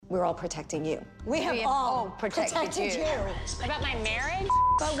we're all protecting you. We have all protected you. About my marriage?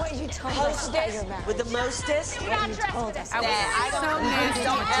 But what you told us about your marriage. With the mostest? What you told us. Don't ever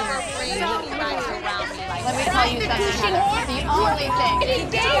bring anybody around me like Let me that. tell you something. The only thing.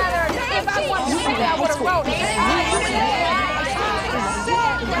 If I want to say that, I would have wrote it.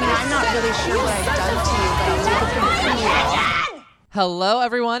 I'm not really sure what I've done to you, but I'll take it from you. Hello,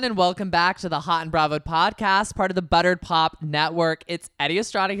 everyone, and welcome back to the Hot and Bravo podcast, part of the Buttered Pop Network. It's Eddie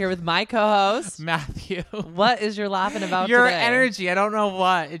Estrada here with my co-host, Matthew. What is your laughing about Your today? energy. I don't know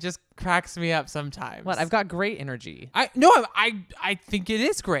what. It just cracks me up sometimes. What? I've got great energy. I think it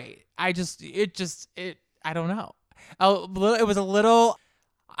is great. I don't know. It was a little.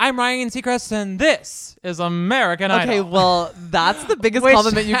 I'm Ryan Seacrest, and this is American Idol. Okay, well, that's the biggest Which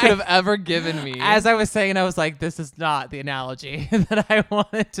compliment you could have ever given me. As I was saying, I was like, this is not the analogy that I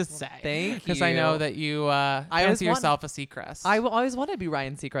wanted to say. Thank you. Because I know that you fancy yourself a Seacrest. I always wanted to be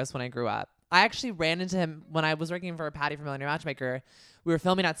Ryan Seacrest when I grew up. I actually ran into him when I was working for Patty from Millionaire Matchmaker. We were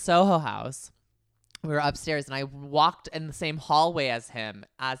filming at Soho House. We were upstairs, and I walked in the same hallway as him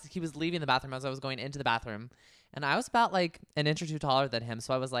as he was leaving the bathroom, as I was going into the bathroom. And I was about like an inch or two taller than him.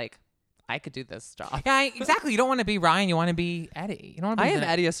 So I was like, I could do this job. Yeah, exactly. You don't want to be Ryan. You want to be Eddie. You don't want to be I am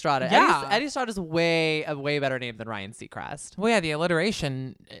Eddie Estrada. Yeah. Eddie Estrada is a way better name than Ryan Seacrest. Well, yeah, the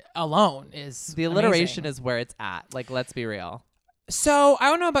alliteration alone is The alliteration amazing. is where it's at. Like, let's be real. So I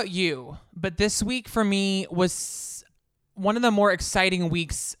don't know about you, but this week for me was one of the more exciting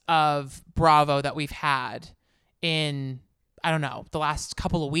weeks of Bravo that we've had in, I don't know, the last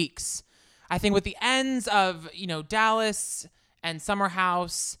couple of weeks. I think with the ends of, Dallas and Summer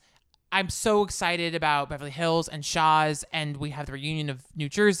House, I'm so excited about Beverly Hills and Shaw's, and we have the reunion of New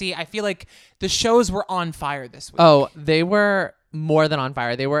Jersey. I feel like the shows were on fire this week. Oh, they were more than on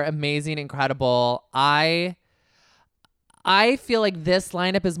fire. They were amazing, incredible. I feel like this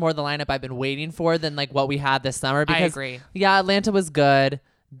lineup is more the lineup I've been waiting for than like what we had this summer. Because, I agree. Yeah, Atlanta was good.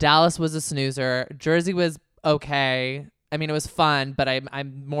 Dallas was a snoozer. Jersey was okay. I mean, it was fun, but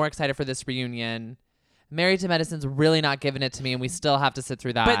I'm more excited for this reunion. Married to Medicine's really not giving it to me, and we still have to sit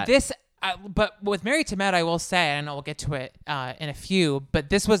through that. But with Married to Med, I will say, and we'll get to it in a few, but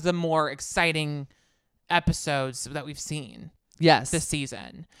this was the more exciting episodes that we've seen. Yes, this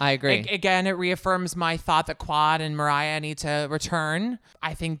season. I agree. Again, it reaffirms my thought that Quad and Mariah need to return.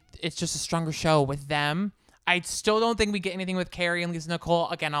 I think it's just a stronger show with them. I still don't think we get anything with Carrie and Lisa Nicole.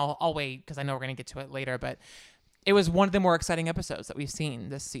 Again, I'll wait because I know we're going to get to it later, but it was one of the more exciting episodes that we've seen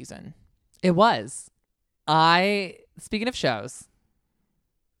this season. It was. Speaking of shows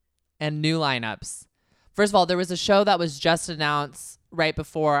and new lineups, first of all, there was a show that was just announced right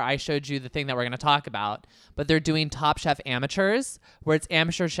before I showed you the thing that we're going to talk about, but they're doing Top Chef Amateurs, where it's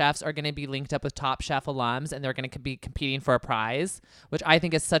amateur chefs are going to be linked up with Top Chef alums, and they're going to be competing for a prize, which I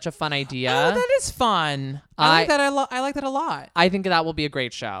think is such a fun idea. Oh, that is fun. I like that. I like that a lot. I think that will be a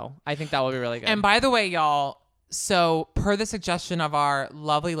great show. I think that will be really good. And by the way, y'all, so per the suggestion of our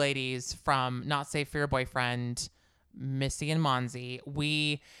lovely ladies from Not Safe for Your Boyfriend, Missy and Monzi,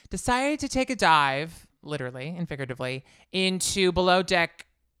 we decided to take a dive, literally and figuratively, into Below Deck.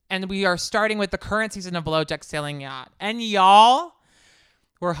 And we are starting with the current season of Below Deck Sailing Yacht. And y'all,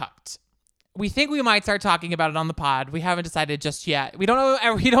 we're hooked. We think we might start talking about it on the pod. We haven't decided just yet. We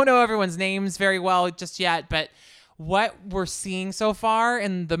don't know everyone's names very well just yet, but what we're seeing so far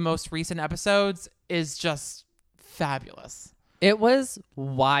in the most recent episodes is just fabulous. It was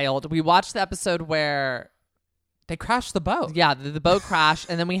wild. We watched the episode where they crashed the boat. Yeah, the boat crashed.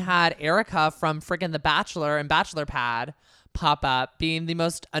 And then we had Erica from friggin' The Bachelor and Bachelor Pad pop up, being the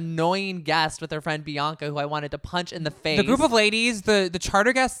most annoying guest with her friend Bianca, who I wanted to punch in the face. The group of ladies, the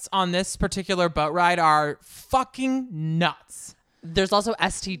charter guests on this particular boat ride are fucking nuts. There's also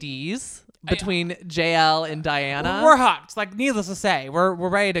STDs between JL and Diana. We're hooked. Like, needless to say, we're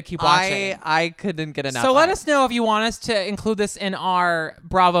ready to keep watching. I couldn't get enough. So let us know if you want us to include this in our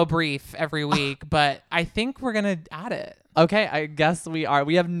Bravo brief every week, but I think we're going to add it. Okay, I guess we are.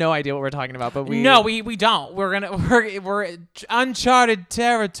 We have no idea what we're talking about, but we don't. We're uncharted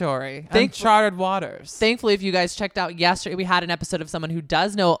territory, uncharted waters. Thankfully, if you guys checked out yesterday, we had an episode of someone who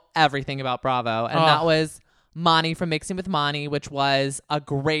does know everything about Bravo, and that was Moni from Mixing with Moni, which was a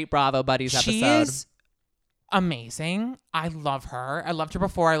great Bravo Buddies episode. She is amazing. I love her. I loved her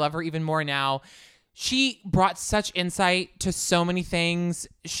before. I love her even more now. She brought such insight to so many things.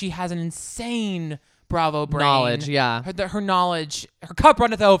 She has an insane Bravo brain. Knowledge, yeah. Her knowledge, her cup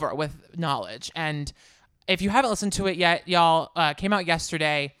runneth over with knowledge. And if you haven't listened to it yet, y'all, came out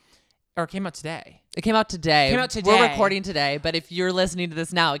yesterday, or came out today. It came out today. We're We're recording today, but if you're listening to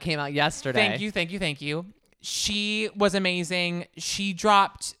this now, it came out yesterday. Thank you. She was amazing. She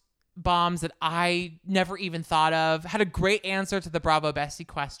dropped bombs that I never even thought of. Had a great answer to the Bravo Bestie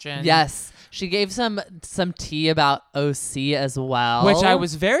question. Yes. She gave some tea about OC as well. Which I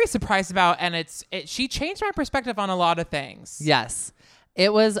was very surprised about. And she changed my perspective on a lot of things. Yes.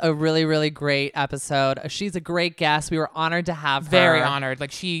 It was a really, really great episode. She's a great guest. We were honored to have her. Very honored.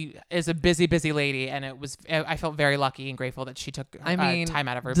 Like, she is a busy, busy lady, and I felt very lucky and grateful that she took time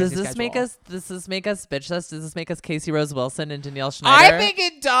out of her busy schedule. Does this make us bitchless? Does this make us Casey Rose Wilson and Danielle Schneider? I think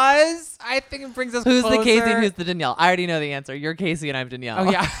it does. I think it brings us Who's closer. the Casey and who's the Danielle? I already know the answer. You're Casey and I'm Danielle. Oh,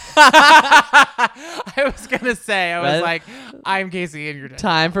 yeah. I was going to say, I'm Casey and you're Danielle.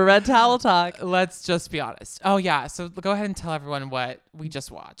 Time for Red Towel Talk. Let's just be honest. Oh, yeah. So go ahead and tell everyone what we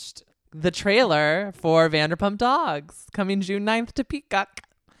just watched. The trailer for Vanderpump Dogs coming June 9th to Peacock.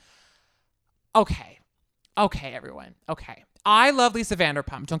 Okay, everyone. Okay. I love Lisa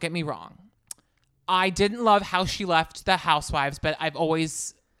Vanderpump. Don't get me wrong. I didn't love how she left the Housewives, but I've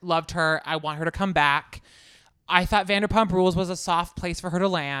always loved her. I want her to come back. I thought Vanderpump Rules was a soft place for her to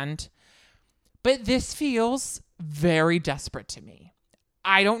land. But this feels very desperate to me.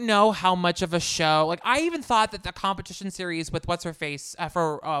 I don't know how much of a show. Like, I even thought that the competition series with what's her face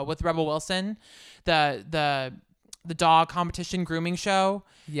with Rebel Wilson, the dog competition grooming show.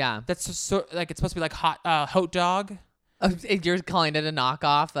 Yeah, that's just it's supposed to be like hot dog. You're calling it a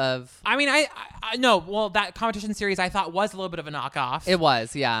knockoff of? I mean, I no. Well, that competition series I thought was a little bit of a knockoff. It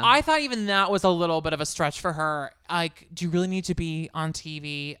was, yeah. I thought even that was a little bit of a stretch for her. Like, do you really need to be on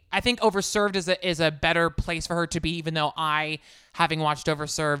TV? I think Overserved is a better place for her to be, even though I, having watched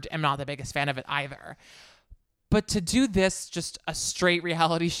Overserved, am not the biggest fan of it either. But to do this, just a straight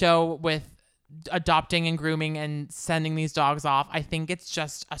reality show with adopting and grooming and sending these dogs off, I think it's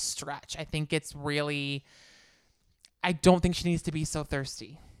just a stretch. I think it's really... I don't think she needs to be so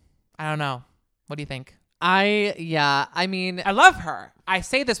thirsty. I don't know. What do you think? I love her. I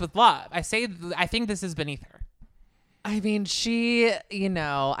say this with love. I think this is beneath her. I mean,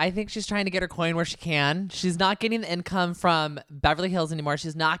 I think she's trying to get her coin where she can. She's not getting the income from Beverly Hills anymore.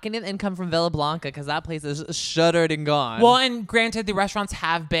 She's not getting the income from Villa Blanca because that place is shuttered and gone. Well, and granted, the restaurants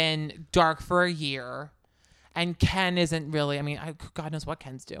have been dark for a year. And Ken isn't really, God knows what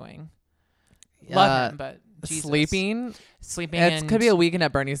Ken's doing. Love him, but Jesus. Sleeping. It could be a Weekend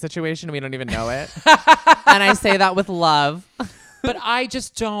at Bernie's situation. We don't even know it. And I say that with love. But I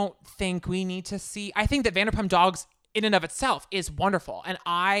just don't think we need to see. I think that Vanderpump Dogs in and of itself is wonderful. And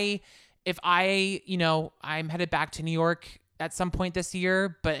I'm headed back to New York at some point this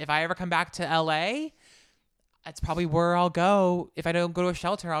year. But if I ever come back to LA, that's probably where I'll go. If I don't go to a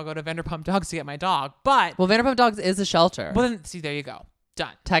shelter, I'll go to Vanderpump Dogs to get my dog. But Vanderpump Dogs is a shelter. Well, then, see, there you go.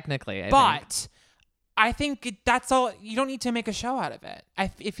 Done. Technically, I think that's all. You don't need to make a show out of it.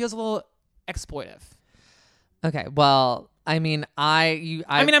 It feels a little exploitive. Okay, well, we're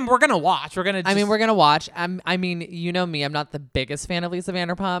gonna watch. We're gonna watch. You know me. I'm not the biggest fan of Lisa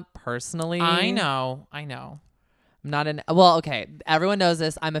Vanderpump personally. I know. I'm not okay. Everyone knows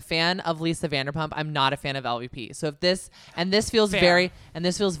this. I'm a fan of Lisa Vanderpump. I'm not a fan of LVP. So if this feels very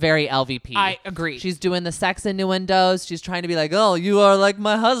LVP. I agree. She's doing the sex innuendos. She's trying to be like, oh, you are like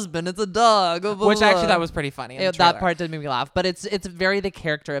my husband. It's a dog. Blah, blah, Which actually blah. that was pretty funny. That part did make me laugh. But it's very the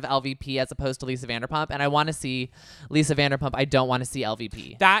character of LVP as opposed to Lisa Vanderpump. And I want to see Lisa Vanderpump. I don't want to see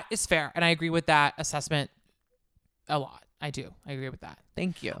LVP. That is fair. And I agree with that assessment a lot. I do. I agree with that.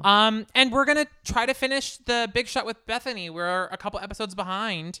 Thank you. And we're gonna try to finish the Big Shot with Bethany. We're a couple episodes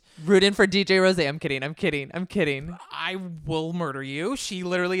behind. Rooting for DJ Rose. I'm kidding. I will murder you. She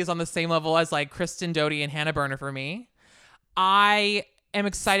literally is on the same level as like Kristen Doty and Hannah Berner for me. I am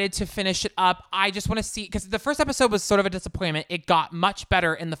excited to finish it up. I just want to see, because the first episode was sort of a disappointment. It got much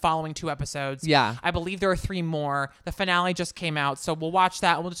better in the following 2 episodes. Yeah. I believe there are 3 more. The finale just came out, so we'll watch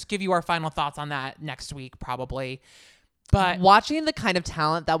that and we'll just give you our final thoughts on that next week, probably. But watching the kind of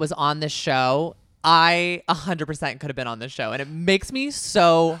talent that was on this show, I 100% could have been on this show, and it makes me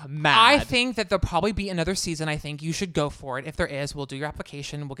so mad. I think that there'll probably be another season. I think you should go for it. If there is, we'll do your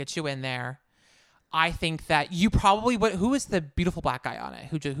application. We'll get you in there. I think that you probably would. Who is the beautiful black guy on it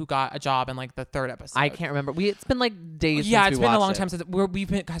who got a job in like the 3rd episode? I can't remember. It's been like days. Yeah, since it's we been a long watched time since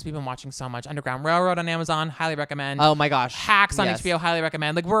we've been watching so much. Underground Railroad on Amazon, highly recommend. Oh my gosh, Hacks on HBO, highly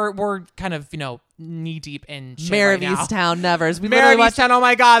recommend. Like we're kind of knee deep in shit Mare right of now. Easttown Nevers. Mare of Easttown. Oh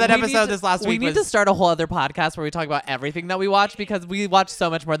my god, that episode this last week. We need to start a whole other podcast where we talk about everything that we watch, because we watch so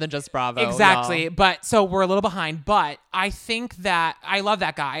much more than just Bravo. Exactly. Y'all. But so we're a little behind. But I think that I love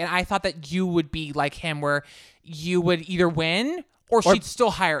that guy, and I thought that you would be like him, where you would either win or she'd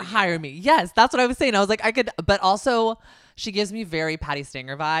still hire me. Yes, that's what I was saying. I was like, I could, but also she gives me very Patty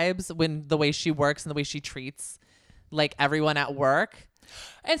Stanger vibes when the way she works and the way she treats like everyone at work.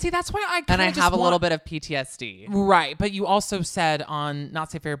 And see, that's why I And kinda I just have a little want- bit of PTSD. Right, but you also said on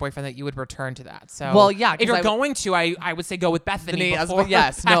Not Safe for Your Boyfriend that you would return to that. So, Well, yeah, if 'cause you're going to, I would say go with Bethany. before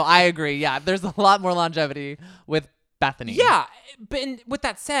Yes, no, I agree. Yeah, there's a lot more longevity with Bethany. Yeah, but with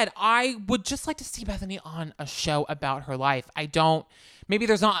that said, I would just like to see Bethany on a show about her life. Maybe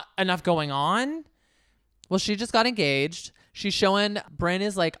there's not enough going on. Well, she just got engaged. She's showing, Brynn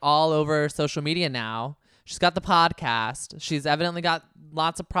is like all over social media now. She's got the podcast. She's evidently got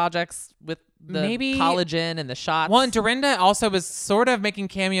lots of projects with the Maybe- collagen and the shots. Well, and Dorinda also was sort of making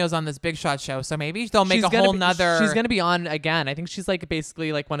cameos on this Big Shot show, so maybe they'll make She's a gonna whole be- nother. She's going to be on again. I think she's like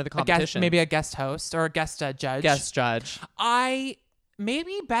basically like one of the a guest, competitions. maybe a guest host or a guest judge. guest judge.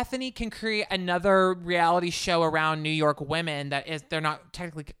 Maybe Bethany can create another reality show around New York women they're not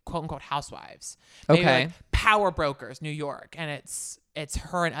technically quote unquote housewives. Maybe Okay. like Power Brokers New York, and it's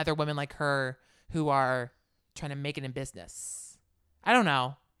her and other women like her who are trying to make it in business. I don't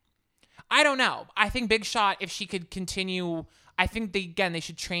know. I think Big Shot, if she could continue, I think they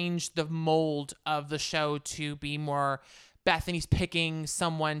should change the mold of the show to be more Bethany's picking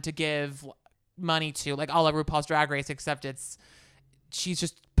someone to give money to, like all of RuPaul's Drag Race, except she's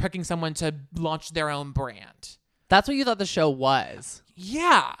just picking someone to launch their own brand. That's what you thought the show was.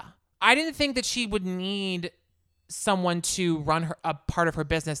 Yeah. I didn't think that she would need someone to run a part of her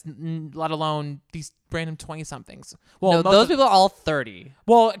business, let alone these random 20-somethings. Well, No, those people are all 30.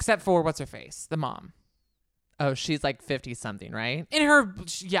 Well, except for what's her face, the mom. Oh, she's like 50 something, right?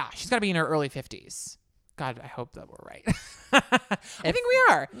 She's got to be in her early 50s. God, I hope that we're right. I think we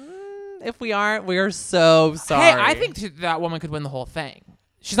are. If we aren't, we are so sorry. Hey, I think that woman could win the whole thing.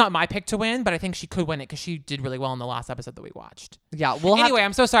 She's not my pick to win, but I think she could win it because she did really well in the last episode that we watched. Yeah, we'll have Anyway,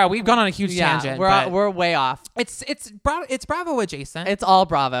 I'm so sorry. We've gone on a huge tangent. but we're way off. it's Bravo adjacent. It's all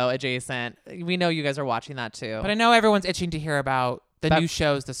Bravo adjacent. We know you guys are watching that too. But I know everyone's itching to hear about the Bev- new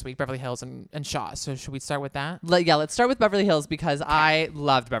shows this week, Beverly Hills and Shaw. So should we start with that? Let's start with Beverly Hills because I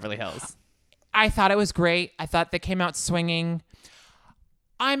loved Beverly Hills. I thought it was great. I thought they came out swinging.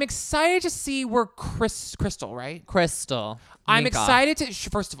 I'm excited to see where Crystal, right? Crystal. I'm Mika. excited to,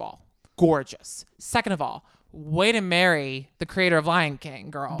 first of all, gorgeous. Second of all, way to marry the creator of Lion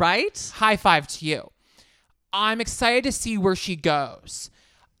King, girl. Right? High five to you. I'm excited to see where she goes.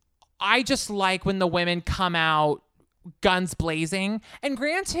 I just like when the women come out guns blazing. And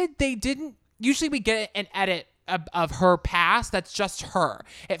granted, they didn't, usually we get an edit of her past that's just her.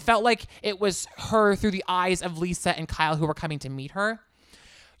 It felt like it was her through the eyes of Lisa and Kyle who were coming to meet her.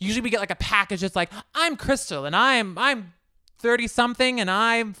 Usually we get like a package that's like, I'm Crystal and I'm 30 something and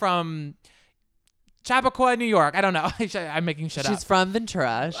I'm from Chappaqua, New York. I don't know. I'm making shit up. She's from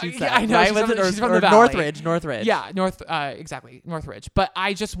Ventura. She said, Yeah, I know. Right? She's Was from it- the- or- she's from or the Valley. Northridge. Yeah, exactly, Northridge. But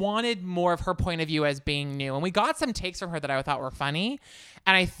I just wanted more of her point of view as being new. And we got some takes from her that I thought were funny.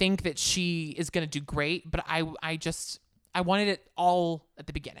 And I think that she is going to do great. But I wanted it all at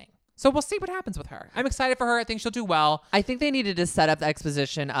the beginning. So we'll see what happens with her. I'm excited for her. I think she'll do well. I think they needed to set up the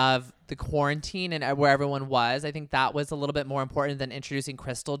exposition of the quarantine and where everyone was. I think that was a little bit more important than introducing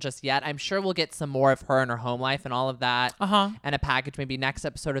Crystal just yet. I'm sure we'll get some more of her and her home life and all of that. And a package maybe next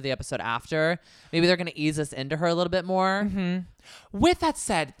episode or the episode after. Maybe they're going to ease us into her a little bit more. With that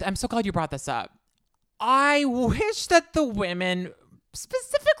said, I'm so glad you brought this up. I wish that the women,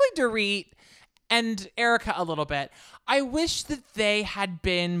 specifically Dorit and Erica a little bit, I wish that they had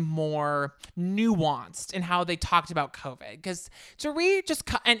been more nuanced in how they talked about COVID. Because Dorit just,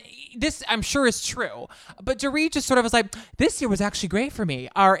 and this I'm sure is true, but Dorit just sort of was like, this year was actually great for me.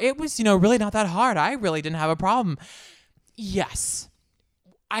 Or it was, really not that hard. I really didn't have a problem. Yes.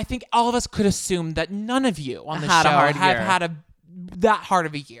 I think all of us could assume that none of you on the Had a show hard have year. had that hard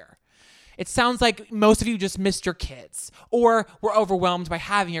of a year. It sounds like most of you just missed your kids or were overwhelmed by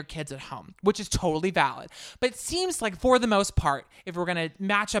having your kids at home, which is totally valid. But it seems like for the most part, if we're going to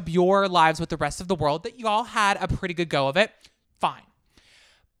match up your lives with the rest of the world, that you all had a pretty good go of it. Fine.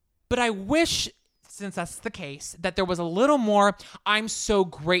 But I wish, since that's the case, that there was a little more, I'm so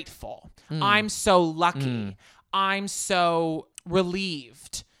grateful. I'm so lucky. I'm so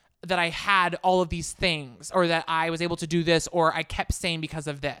relieved that I had all of these things, or that I was able to do this, or I kept sane because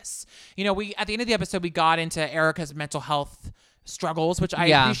of this. We at the end of the episode, we got into Erica's mental health struggles, which I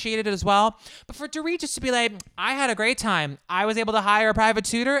appreciated as well. But for Dorit just to be like, I had a great time. I was able to hire a private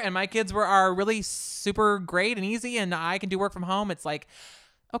tutor, and my kids are really super great and easy, and I can do work from home. It's like,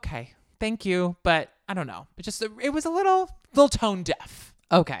 okay, thank you, but I don't know. It was a little tone deaf.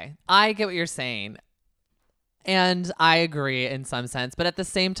 Okay. I get what you're saying. And I agree in some sense. But at the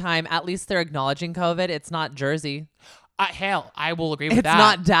same time, at least they're acknowledging COVID. It's not Jersey. Hell, I will agree with It's that.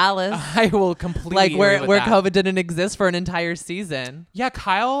 not Dallas. I will completely Like where agree with that. COVID didn't exist for an entire season. Yeah,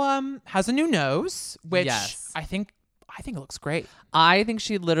 Kyle has a new nose, which Yes. I think it looks great. I think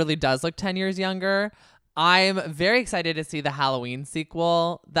she literally does look 10 years younger. I'm very excited to see the Halloween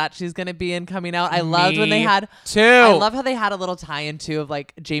sequel that she's going to be in coming out. I loved when they Me had too. I love how they had a little tie-in too of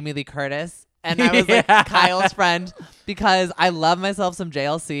like Jamie Lee Curtis. And I was like Yeah. Kyle's friend because I love myself some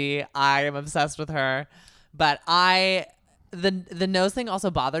JLC. I am obsessed with her. But the nose thing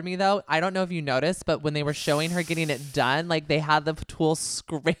also bothered me though. I don't know if you noticed, but when they were showing her getting it done, like they had the tool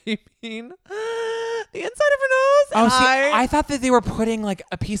scraping the inside of her nose. Oh, and see, I thought that they were putting like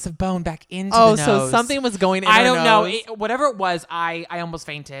a piece of bone back into oh, the so nose. something was going in I her don't know. nose. Whatever it was, I almost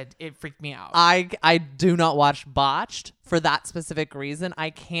fainted. It freaked me out. I do not watch Botched for that specific reason. I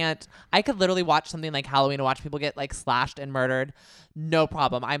could literally watch something like Halloween and watch people get like slashed and murdered. No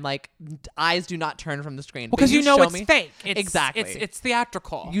problem. I'm like, eyes do not turn from the screen. But Because you know show it's me- fake. It's, Exactly. It's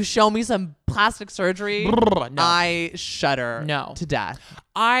theatrical. You show me some plastic surgery, No. I shudder No. to death.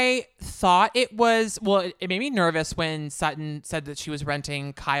 I thought it was, well, it made me nervous when Sutton said that she was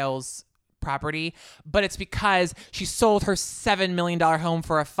renting Kyle's property, but it's because she sold her $7 million home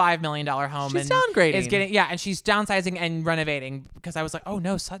for a $5 million home. She's and downgrading. Is getting, yeah, and she's downsizing and renovating because I was like, oh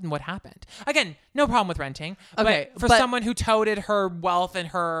no, Sutton, what happened? Again, no problem with renting. Okay, but for but- someone who touted her wealth and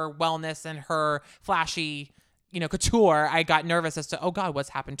her wellness and her flashy, couture, I got nervous as to, oh God, what's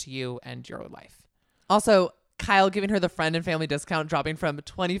happened to you and your life? Also, Kyle giving her the friend and family discount dropping from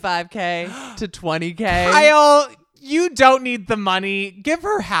 $25K to $20K. Kyle, you don't need the money. Give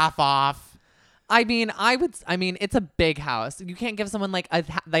her half off. I mean, it's a big house. You can't give someone like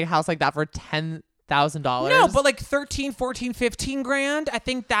a house like that for $10,000. No, but like 13, 14, 15 grand, I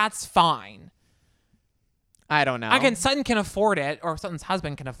think that's fine. I don't know. Again, Sutton can afford it, or Sutton's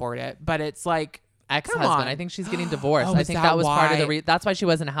husband can afford it, but it's like, ex-husband. come on. I think she's getting divorced. Oh, I is think that that was part of the why? that's why she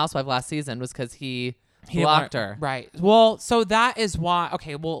wasn't a housewife last season, was because he didn't blocked want- her. Right. Well, so that is why,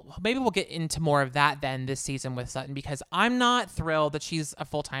 okay, well, maybe we'll get into more of that then this season with Sutton, because I'm not thrilled that she's a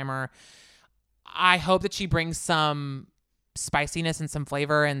full-timer. I hope that she brings some spiciness and some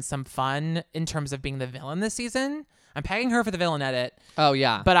flavor and some fun in terms of being the villain this season. I'm pegging her for the villain edit, Oh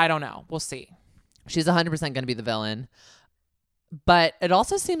yeah, but I don't know. We'll see. she's 100% going to be the villain. But it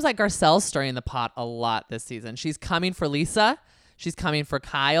also seems like Garcelle's stirring the pot a lot this season. She's coming for Lisa. She's coming for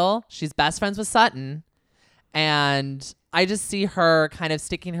Kyle. She's best friends with Sutton. And I just see her kind of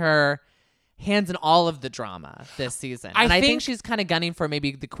sticking her hands in all of the drama this season. I I think think she's kind of gunning for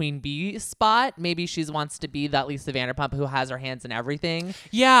maybe the Queen Bee spot. Maybe she wants to be that Lisa Vanderpump who has her hands in everything.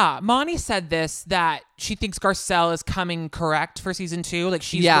 Yeah, Monty said this, that she thinks Garcelle is coming correct for season 2. Like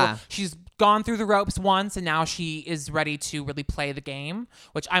she's gone through the ropes once and now she is ready to really play the game,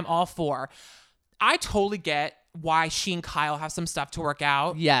 which I'm all for. I totally get why she and Kyle have some stuff to work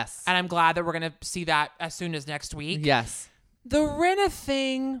out. Yes. And I'm glad that we're going to see that as soon as next week. Yes. The Rinna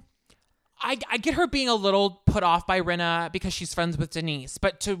thing, I get her being a little put off by Rinna because she's friends with Denise,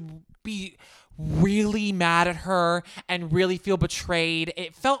 but to be really mad at her and really feel betrayed,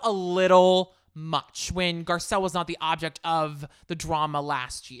 it felt a little much when Garcelle was not the object of the drama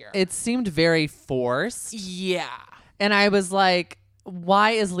last year. It seemed very forced. Yeah. And I was like,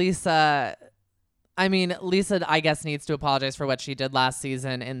 why is Lisa... I mean, Lisa, I guess, needs to apologize for what she did last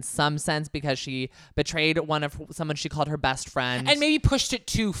season in some sense because she betrayed someone she called her best friend. And maybe pushed it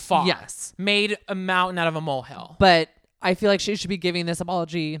too far. Yes. Made a mountain out of a molehill. But I feel like she should be giving this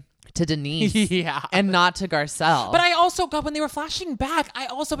apology to Denise. Yeah. And not to Garcelle. But I also got, when they were flashing back, I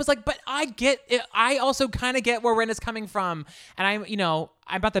also was like, but I get it. I also kind of get where Rinna's coming from. And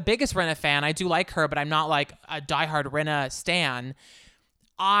I'm not the biggest Rinna fan. I do like her, but I'm not like a diehard Rinna stan.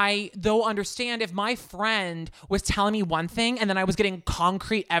 I, though, understand if my friend was telling me one thing and then I was getting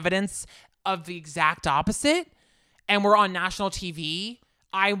concrete evidence of the exact opposite and we're on national TV,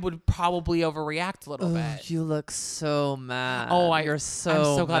 I would probably overreact a little bit. You look so mad. You're I'm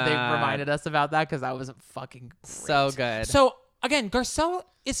so so glad they mad. reminded us about that because that was fucking great. So good. So again, Garcelle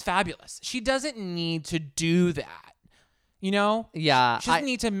is fabulous. She doesn't need to do that. Yeah. She doesn't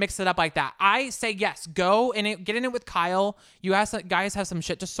need to mix it up like that. I say yes, go and get in it with Kyle. You guys have some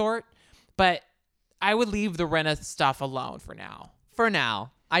shit to sort, but I would leave the Rinna stuff alone for now. For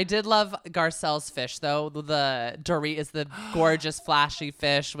now. I did love Garcelle's fish, though. The Dorit is the gorgeous, flashy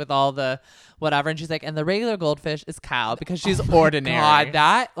fish with all the whatever. And she's like, and the regular goldfish is Kyle because she's ordinary. God,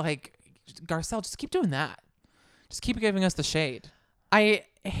 that, like, Garcelle, just keep doing that. Just keep giving us the shade. I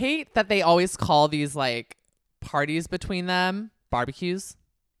hate that they always call these, like, parties between them barbecues.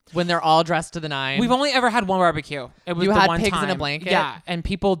 when they're all dressed to the nine. We've only ever had one barbecue. It was You the had one pigs in a time. blanket? Yeah, and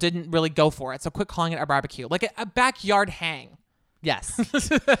people didn't really go for it. So quit calling it a barbecue. Like a backyard hang. Yes.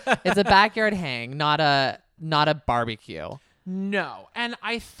 It's a backyard hang, not a barbecue. No. And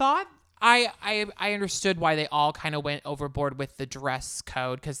I thought I understood why they all kind of went overboard with the dress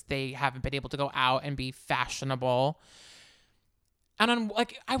code because they haven't been able to go out and be fashionable. And I'm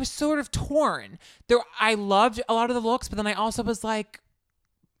like, I was sort of torn. I loved a lot of the looks, but then I also was like,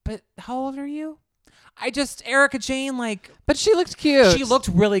 but how old are you? Erica Jane, like, But she looked cute. she looked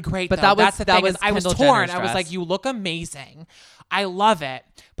really great. But though. that That's the was thing. I was Kendall torn. Jenner's I was dress. like, you look amazing. I love it,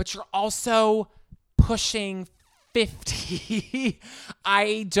 but you're also pushing 50.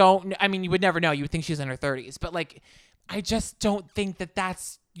 I mean, you would never know. You would think she's in her 30s, but like, I just don't think that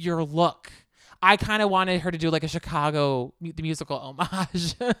that's your look. I kind of wanted her to do like a Chicago the musical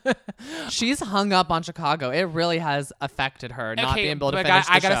homage. She's hung up on Chicago. It really has affected her not being able to but finish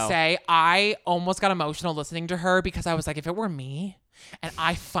the I gotta show. say, I almost got emotional listening to her because I was like, if it were me and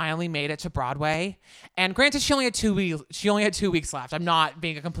I finally made it to Broadway, and granted, she only had 2 weeks. She only had 2 weeks left. I'm not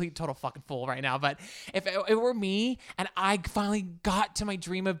being a complete total fucking fool right now, but if it were me and I finally got to my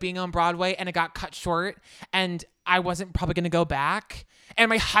dream of being on Broadway and it got cut short and I wasn't probably gonna go back, and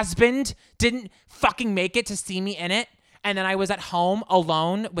my husband didn't fucking make it to see me in it, and then I was at home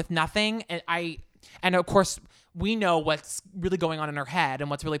alone with nothing, and of course we know what's really going on in her head and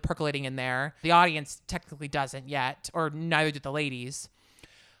what's really percolating in there. The audience technically doesn't yet, or neither do the ladies.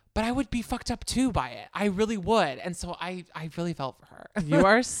 But I would be fucked up too by it. I really would. And so I really felt for her. You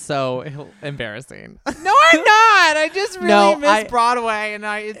are so embarrassing. No, I'm not. I just really miss I- Broadway, and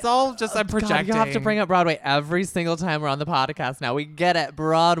it's all just I'm projecting. God, you have to bring up Broadway every single time we're on the podcast now. We get it,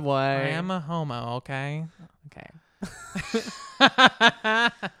 Broadway. I am a homo, okay? Okay.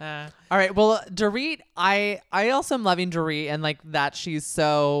 All right. Well, Dorit, I also am loving Dorit, and like that she's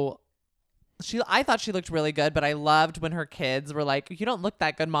so. I thought she looked really good, but I loved when her kids were like, "You don't look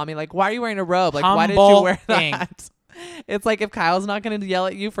that good, mommy. Like, why are you wearing a robe? Like, why did you wear Humbling. that?" It's like if Kyle's not going to yell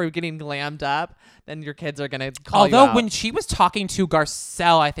at you for getting glammed up, then your kids are going to call you Although out. when she was talking to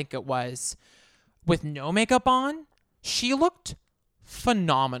Garcelle, I think it was, with no makeup on, she looked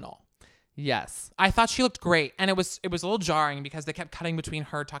phenomenal. Yes. I thought she looked great, and it was a little jarring because they kept cutting between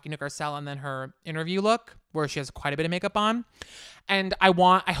her talking to Garcelle and then her interview look where she has quite a bit of makeup on. And I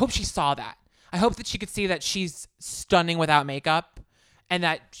hope she saw that. I hope that she could see that she's stunning without makeup, and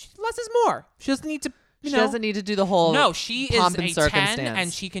that less is more. She doesn't need to. She doesn't need to do the whole No, she is pomp a and 10, circumstance.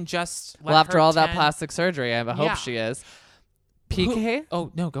 and she can just. Well, after all that 10. plastic surgery, I hope Yeah. she is. PK?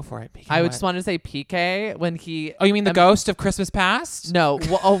 Oh no, go for it. PK, I what? just wanted to say PK when he. Oh, you mean the ghost of Christmas Past? No,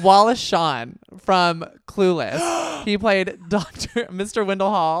 Wallace Shawn from Clueless. He played Mr.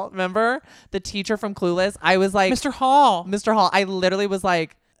 Wendell Hall. Remember the teacher from Clueless? I was like, Mr. Hall. Mr. Hall. I literally was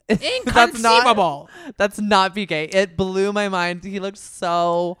like, Inconceivable. That's not PK. It blew my mind. He looked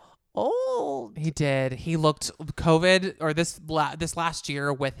so old. He did. He looked COVID or this last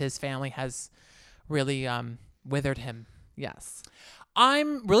year with his family has really withered him. Yes.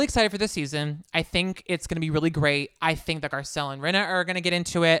 I'm really excited for this season. I think it's going to be really great. I think that Garcelle and Rinna are going to get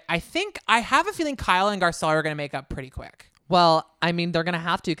into it. I have a feeling Kyle and Garcelle are going to make up pretty quick. Well, I mean, they're going to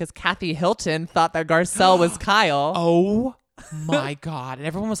have to because Kathy Hilton thought that Garcelle was Kyle. Oh my God. And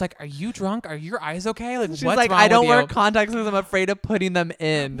everyone was like, are you drunk? Are your eyes okay? Like, She's what's like, wrong I don't with wear you? contacts because I'm afraid of putting them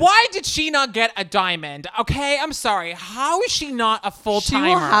in. Why did she not get a diamond? Okay, I'm sorry. How is she not a full-timer? She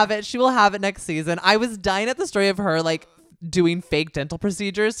will have it. She will have it next season. I was dying at the story of her like doing fake dental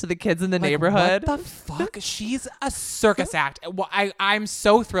procedures to the kids in the neighborhood. What the fuck? She's a circus act. Well, I'm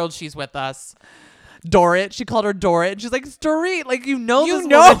so thrilled she's with us. Dorit. She called her Dorit. She's like, it's Dorit. Like, you know You this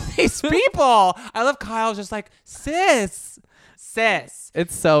know woman. these people. I love Kyle just like, sis.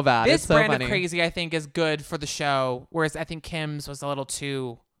 It's so bad. This it's so brand funny. of crazy, I think, is good for the show, whereas I think Kim's was a little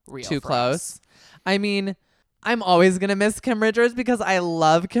too real. Too for close. us. I mean, I'm always going to miss Kim Richards because I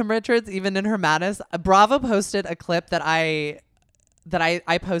love Kim Richards, even in her madness. Bravo posted a clip that I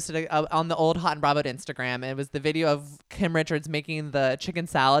posted on the old Hot and Bravo Instagram. It was the video of Kim Richards making the chicken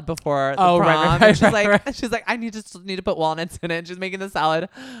salad before the prom. right, And she's right, like, right. she's like, I need to put walnuts in it. She's making the salad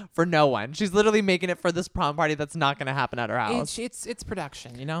for no one. She's literally making it for this prom party that's not going to happen at her house. It's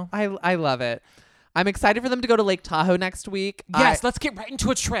production, you know? I love it. I'm excited for them to go to Lake Tahoe next week. Yes, let's get right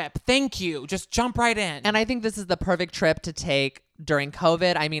into a trip. Thank you. Just jump right in. And I think this is the perfect trip to take during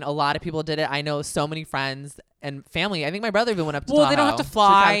COVID. I mean, a lot of people did it. I know so many friends and family. I think my brother even went up to Tahoe. they don't have to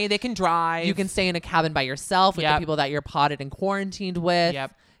fly. They can drive. You can stay in a cabin by yourself with the Yep. people that you're potted and quarantined with.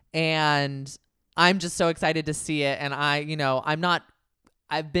 Yep. And I'm just so excited to see it. And I've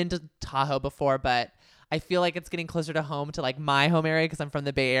been to Tahoe before, but I feel like it's getting closer to home, to like my home area, because I'm from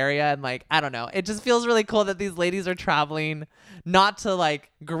the Bay Area, and like I don't know, it just feels really cool that these ladies are traveling not to like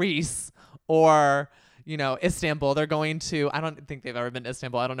Greece or Istanbul. They're going to, I don't think they've ever been to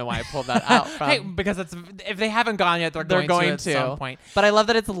Istanbul. I don't know why I pulled that out from. Hey, because if they haven't gone yet, they're going to at some point. But I love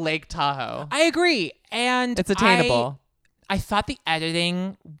that it's Lake Tahoe. I agree. And It's attainable. I thought the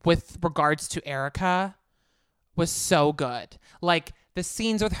editing with regards to Erica was so good. Like the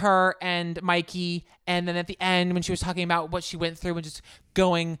scenes with her and Mikey, and then at the end when she was talking about what she went through and just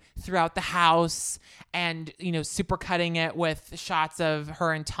going throughout the house and, super cutting it with shots of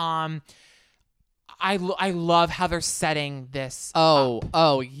her and Tom. I love how they're setting this up.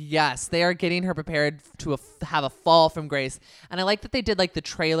 Oh, yes. They are getting her prepared to have a fall from grace. And I like that they did like the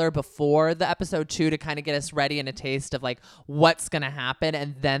trailer before the episode 2 to kind of get us ready and a taste of like what's going to happen.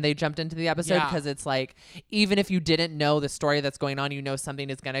 And then they jumped into the episode because it's like, even if you didn't know the story that's going on, something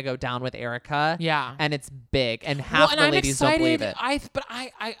is going to go down with Erica. Yeah. And it's big. And half the ladies don't believe it. I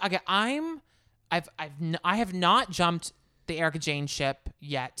have not jumped the Erica Jane ship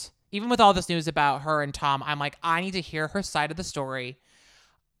yet. Even with all this news about her and Tom, I'm like, I need to hear her side of the story.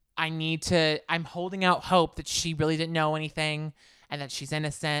 I'm holding out hope that she really didn't know anything and that she's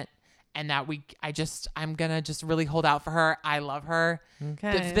innocent and that I'm going to just really hold out for her. I love her.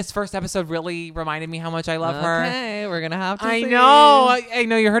 Okay. This first episode really reminded me how much I love her. Okay, we're going to have to I see. know. I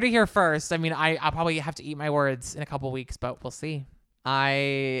know you heard it here first. I mean, I'll probably have to eat my words in a couple weeks, but we'll see.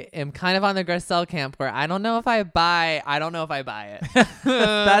 I am kind of on the Garcelle camp where I don't know if I buy it.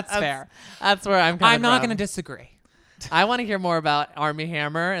 That's fair. That's where I'm coming I'm not from. going to disagree. I want to hear more about Armie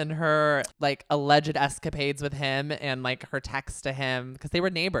Hammer and her like alleged escapades with him and like her text to him, because they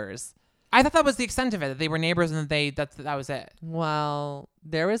were neighbors. I thought that was the extent of it. That they were neighbors and that was it. Well,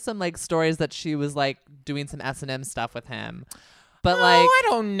 there was some like stories that she was like doing some S&M stuff with him. But I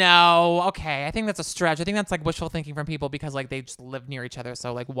don't know. Okay, I think that's a stretch. I think that's like wishful thinking from people because like they just live near each other.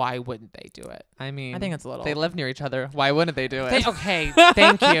 So like, why wouldn't they do it? I mean, I think it's a little. They live near each other. Why wouldn't they do it? Okay,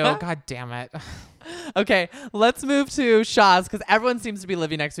 thank you. God damn it. Okay, let's move to Shaw's, because everyone seems to be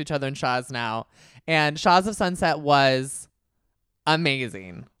living next to each other in Shaw's now. And Shaw's of Sunset was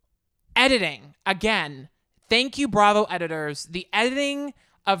amazing. Editing again. Thank you, Bravo editors. The editing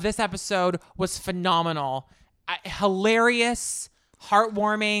of this episode was phenomenal. Hilarious,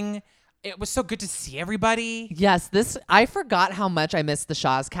 heartwarming. It was so good to see everybody. Yes, I forgot how much I missed the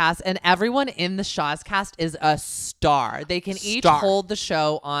Shaw's cast, and everyone in the Shaw's cast is a star. They can each hold the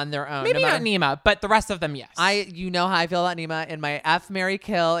show on their own. Maybe not Nima, but the rest of them, yes. You know how I feel about Nima. In my F, Marry,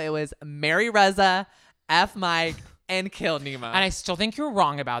 Kill, it was marry Reza, F Mike, and kill Nima. And I still think you're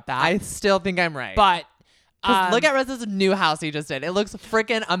wrong about that. I still think I'm right. But look at Reza's new house he just did. It looks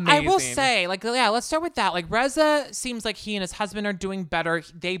freaking amazing. I will say, let's start with that. Like, Reza seems like he and his husband are doing better.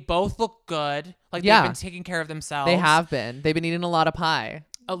 They both look good. Like, they've been taking care of themselves. They have been. They've been eating a lot of pie.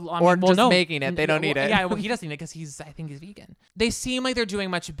 Making it. They don't need it. Yeah, well, he doesn't need it because I think he's vegan. They seem like they're doing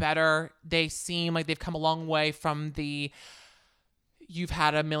much better. They seem like they've come a long way from the "you've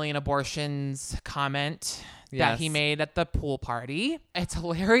had a million abortions" comment that he made at the pool party. It's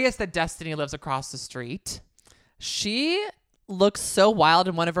hilarious that Destiny lives across the street. She looks so wild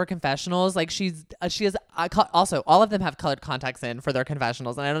in one of her confessionals. Like she has also, all of them have colored contacts in for their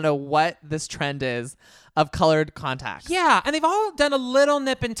confessionals, and I don't know what this trend is of colored contacts. Yeah, and they've all done a little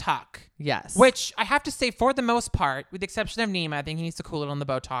nip and tuck. Yes, which I have to say, for the most part, with the exception of Nima, I think he needs to cool it on the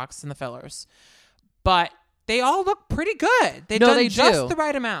Botox and the fillers. But they all look pretty good. They've done just the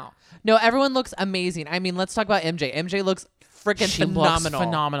right amount. No, everyone looks amazing. I mean, let's talk about MJ. MJ looks freaking phenomenal. Looks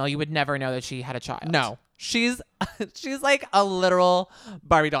phenomenal. You would never know that she had a child. No. She's like a literal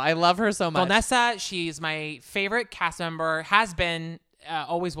Barbie doll. I love her so much. Vanessa, she's my favorite cast member. Has been,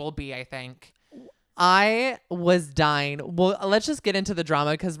 always will be, I think. I was dying. Well, let's just get into the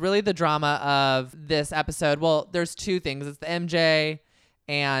drama, because really the drama of this episode, well, there's two things. It's the MJ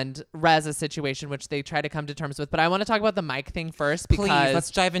and Reza situation, which they try to come to terms with. But I want to talk about the Mike thing first. Because, please,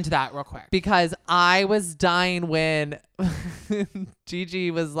 let's dive into that real quick. Because I was dying when Gigi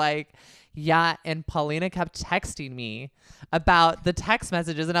was like, yeah, and Paulina kept texting me about the text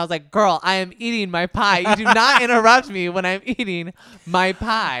messages, and I was like, girl, I am eating my pie. You do not interrupt me when I'm eating my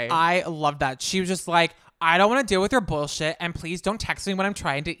pie. I love that. She was just like, I don't want to deal with your bullshit, and please don't text me when I'm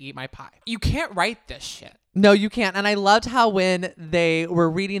trying to eat my pie. You can't write this shit. No, you can't. And I loved how when they were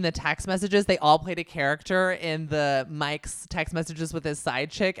reading the text messages, they all played a character in the Mike's text messages with his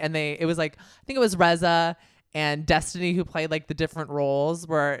side chick, and it was like, I think it was Reza and Destiny who played like the different roles,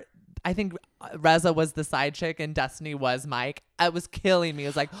 where I think Reza was the side chick and Destiny was Mike. It was killing me. It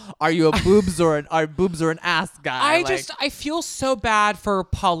was like, are you a boobs or an ass guy? I feel so bad for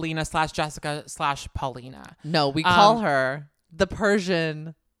Paulina / Jessica / Paulina. No, we call her the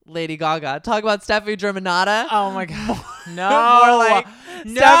Persian Lady Gaga. Talk about Stephanie Germanotta. Oh my god. No. More like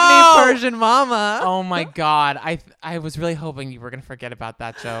Stephanie Persian Mama. Oh my god. I was really hoping you were gonna forget about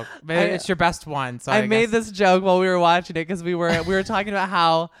that joke. But it's your best one. So I made this joke while we were watching it because we were talking about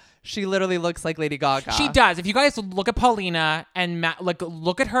how she literally looks like Lady Gaga. She does. If you guys look at Paulina and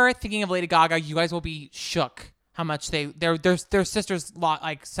look at her thinking of Lady Gaga, you guys will be shook how much their sisters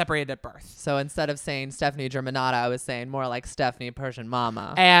separated at birth. So instead of saying Stephanie Germanotta, I was saying more like Stephanie Persian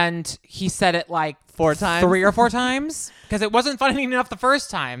Mama. And he said it like 4 times, 3 or 4 times, because it wasn't funny enough the first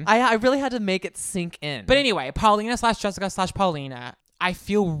time. I really had to make it sink in. But anyway, Paulina / Jessica / Paulina, I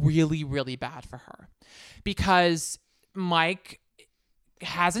feel really, really bad for her because Mike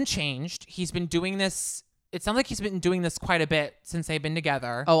hasn't changed. He's been doing this. It sounds like he's been doing this quite a bit since they've been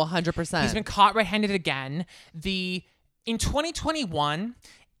together. Oh, 100%. He's been caught red-handed again. In 2021,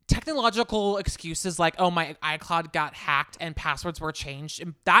 technological excuses like, oh, my iCloud got hacked and passwords were changed.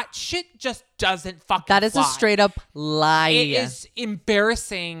 And that shit just doesn't fucking That is fly. a straight up lie. It is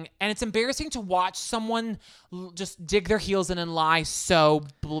embarrassing. And it's embarrassing to watch someone just dig their heels in and lie so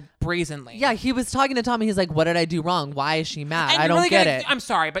brazenly. Yeah, he was talking to Tommy. He's like, what did I do wrong? Why is she mad? And I you're don't really get gonna- it. I'm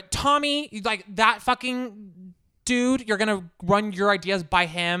sorry, but Tommy, like that fucking dude, you're gonna run your ideas by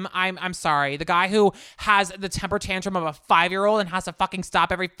him. I'm sorry. The guy who has the temper tantrum of a 5-year-old and has to fucking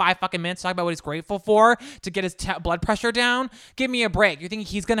stop every 5 fucking minutes to talk about what he's grateful for to get his blood pressure down. Give me a break. You think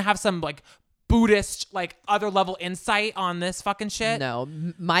he's gonna have some like Buddhist, like other level insight on this fucking shit? No,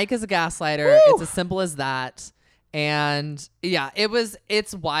 Mike is a gaslighter. Woo! It's as simple as that. And yeah,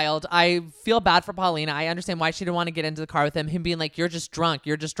 it's wild. I feel bad for Paulina. I understand why she didn't want to get into the car with him being like, you're just drunk.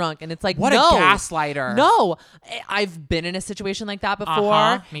 And it's like, what no, a gaslighter. No, I've been in a situation like that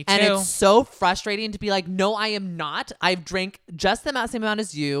before. Me too. And it's so frustrating to be like, no, I am not. I've drank just the same amount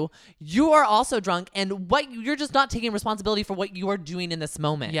as you. You are also drunk. And you're just not taking responsibility for what you are doing in this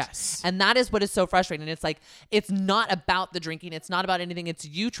moment. Yes. And that is what is so frustrating. It's like, it's not about the drinking. It's not about anything. It's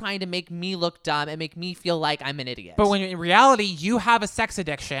you trying to make me look dumb and make me feel like I'm an idiot. But when in reality you have a sex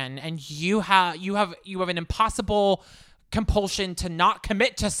addiction and you have an impossible compulsion to not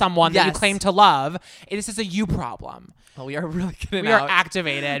commit to someone that you claim to love, this is a you problem. Oh, we are really getting We are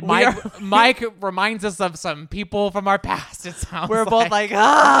activated. Mike reminds us of some people from our past. It sounds we're both like, we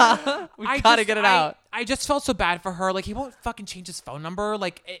gotta get it out. I just felt so bad for her. Like, he won't fucking change his phone number.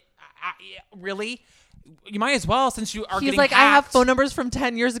 Like, really? You might as well, since you are He's getting like, hacked. I have phone numbers from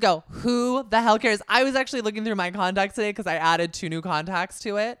 10 years ago. Who the hell cares? I was actually looking through my contacts today because I added 2 new contacts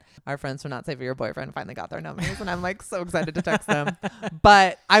to it. Our friends from Not Safe for Your Boyfriend finally got their numbers, and I'm like so excited to text them.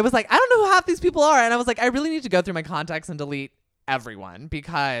 But I was like, I don't know who half these people are. And I was like, I really need to go through my contacts and delete everyone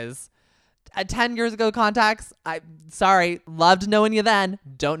because 10 years ago contacts, sorry, loved knowing you then,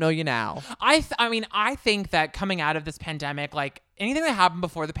 don't know you now. I think that coming out of this pandemic, like anything that happened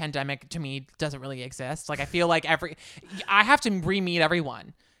before the pandemic to me doesn't really exist. Like, I feel like I have to re-meet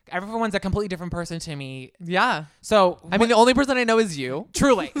everyone. Everyone's a completely different person to me. Yeah. So I mean, the only person I know is you.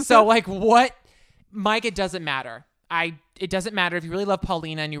 Truly. So like what, Mike, it doesn't matter. It doesn't matter if you really love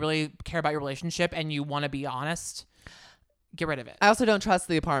Paulina and you really care about your relationship and you want to be honest. Get rid of it. I also don't trust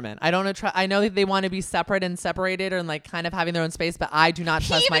the apartment. I know that they want to be separate and separated and like kind of having their own space, but I do not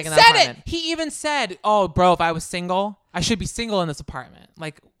trust Mike in that apartment. He even said, "Oh, bro, if I was single, I should be single in this apartment."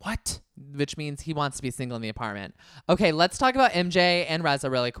 Like, what? Which means he wants to be single in the apartment. Okay, let's talk about MJ and Reza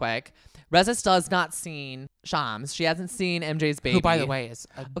really quick. Reza still has not seen Shams. She hasn't seen MJ's baby. Who, by the way, is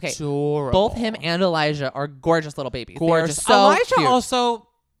adorable. Okay, both him and Elijah are gorgeous little babies. Gorgeous. They are so Elijah cute. also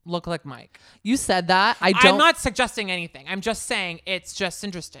look like Mike. You said that. I'm not suggesting anything. I'm just saying it's just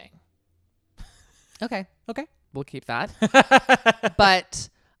interesting. Okay. We'll keep that. But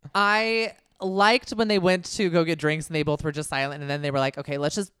I liked when they went to go get drinks and they both were just silent, and then they were like, okay,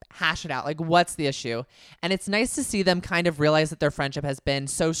 let's just hash it out. Like, what's the issue? And it's nice to see them kind of realize that their friendship has been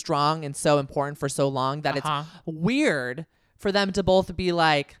so strong and so important for so long that it's weird for them to both be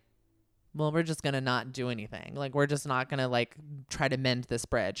like, well, we're just going to not do anything. Like, we're just not going to like try to mend this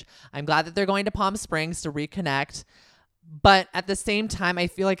bridge. I'm glad that they're going to Palm Springs to reconnect. But at the same time, I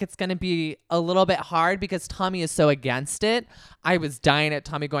feel like it's going to be a little bit hard because Tommy is so against it. I was dying at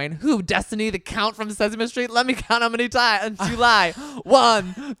Tommy going, who, Destiny, the count from Sesame Street? Let me count how many times you lie.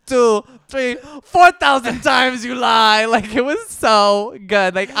 1, 2, 3, 4,000 times you lie. Like, it was so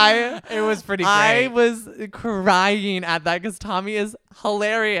good. Like, it was pretty great. I was crying at that because Tommy is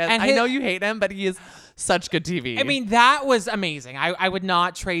hilarious. And I know you hate him, but he is Such good TV. I mean, that was amazing. I would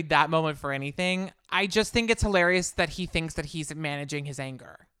not trade that moment for anything. I just think it's hilarious that he thinks that he's managing his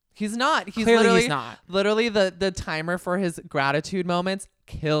anger. he's not. Clearly he's not. Literally, the timer for his gratitude moments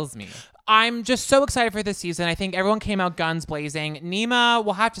kills me. I'm just so excited for this season. I think everyone came out guns blazing. Nema,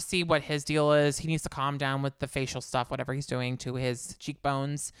 we'll have to see what his deal is. He needs to calm down with the facial stuff, whatever he's doing to his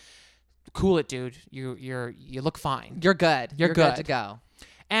cheekbones. Cool it, dude. You look fine. You're good. You're good to go.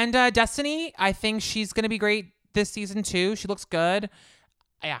 And Destiny, I think she's gonna be great this season too. She looks good.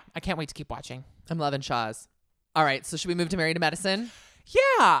 Yeah, I can't wait to keep watching. I'm loving Shaw's. All right, so should we move to Married to Medicine?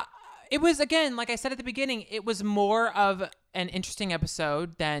 Yeah. It was, again, like I said at the beginning, it was more of an interesting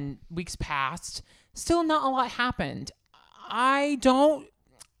episode than weeks past. Still not a lot happened. I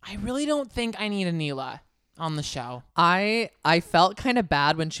really don't think I need a Neela on the show. I felt kind of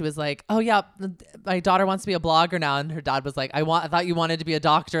bad when she was like, "Oh yeah, my daughter wants to be a blogger now," and her dad was like, "I thought you wanted to be a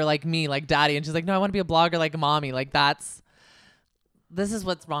doctor like me, like daddy," and she's like, "No, I want to be a blogger like mommy." Like this is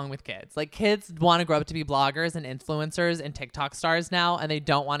what's wrong with kids. Like kids want to grow up to be bloggers and influencers and TikTok stars now, and they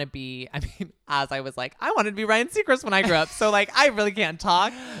don't want to be. I mean, as I was like, I wanted to be Ryan Seacrest when I grew up, so like I really can't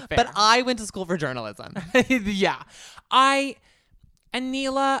talk. Fair. But I went to school for journalism. Yeah, and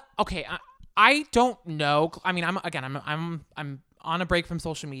Neela. Okay, I don't know. I mean, I'm on a break from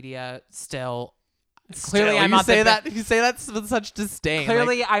social media still. Clearly, I'm not. You say that with such disdain.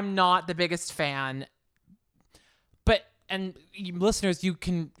 Clearly, like, I'm not the biggest fan. But listeners, you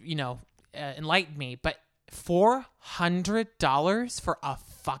can enlighten me. But $400 for a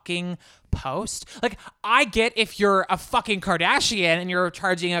fucking post? Like, I get if you're a fucking Kardashian and you're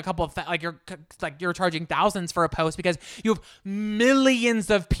charging a couple of you're charging thousands for a post because you have millions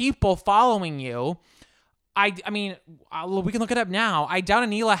of people following you. I mean, we can look it up now. I doubt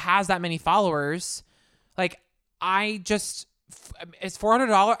Neela has that many followers. Like, it's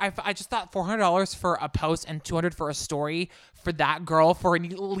 $400. I just thought $400 for a post and $200 for a story for that girl for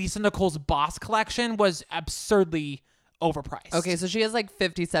Lisa Nicole's Boss collection was absurdly overpriced. okay, so she has like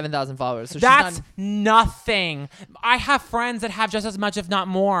 57,000 followers. So That's she's nothing. I have friends that have just as much, if not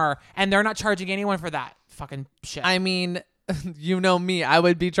more, and they're not charging anyone for that fucking shit. I mean, you know me. I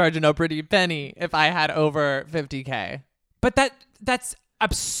would be charging a pretty penny if I had over 50K. But that's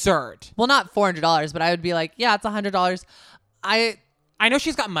absurd. Well, not $400, but I would be like, yeah, it's $100. I know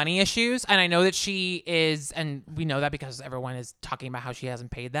she's got money issues, and I know that she is, and we know that because everyone is talking about how she hasn't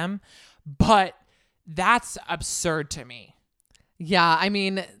paid them, but that's absurd to me. Yeah, I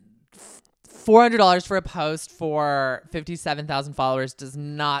mean, $400 for a post for 57,000 followers does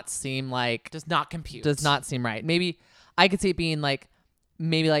not seem like... Does not compute. Does not seem right. Maybe I could see it being like,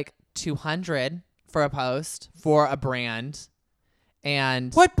 maybe like $200 for a post for a brand.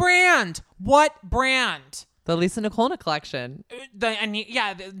 And... What brand? The Lisa Nicole collection. The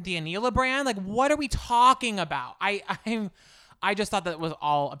Anila brand. Like, what are we talking about? I just thought that was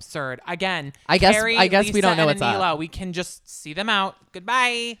all absurd. Again, I guess Lisa, we don't know and what's Anila, up. we can just see them out.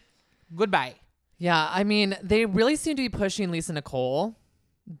 Goodbye. Yeah, I mean, they really seem to be pushing Lisa Nicole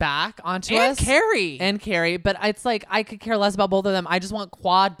back onto And us. Carrie. But it's like I could care less about both of them. I just want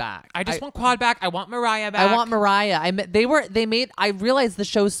Quad back. I want Quad back. I want Mariah back. I want Mariah. I realized the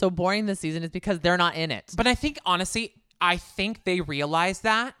show's so boring this season is because they're not in it. But I think, honestly, they realized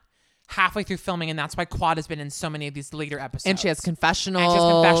that halfway through filming, and that's why Quad has been in so many of these later episodes. And she has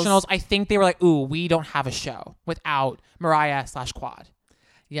confessionals. I think they were like, ooh, we don't have a show without Mariah/Quad.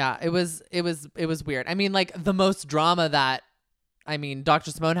 Yeah, it was weird. I mean, like the most drama that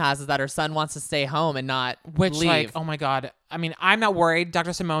Dr. Simone has is that her son wants to stay home and not leave. Like, oh my God. I mean, I'm not worried.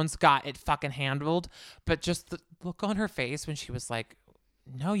 Dr. Simone's got it fucking handled, but just the look on her face when she was like,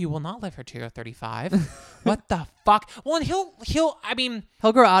 no, you will not live here till you're 35. What the fuck? Well, and he'll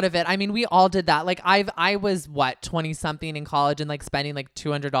grow out of it. I mean, we all did that. Like I was 20 something in college and like spending like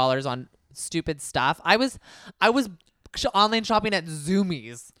 $200 on stupid stuff. I was online shopping at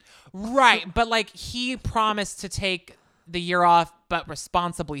Zoomies. Right. But like he promised to take the year off, but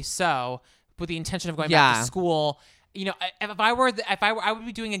responsibly so, with the intention of going back to school. You know, if I would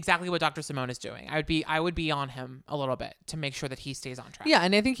be doing exactly what Dr. Simone is doing. I would be on him a little bit to make sure that he stays on track. Yeah,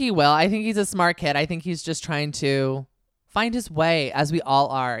 and I think he will. I think he's a smart kid. I think he's just trying to find his way, as we all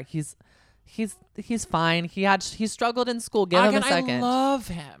are. He's fine. He struggled in school. Give him a second. I love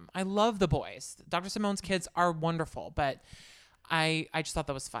him. I love the boys. Dr. Simone's kids are wonderful, but I just thought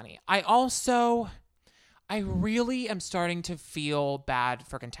that was funny. I really am starting to feel bad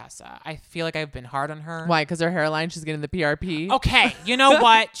for Contessa. I feel like I've been hard on her. Why? Because her hairline, she's getting the PRP. Okay, you know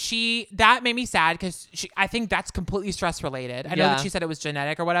what? That made me sad because I think that's completely stress related. I know that she said it was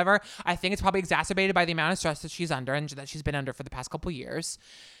genetic or whatever. I think it's probably exacerbated by the amount of stress that she's under and that she's been under for the past couple years.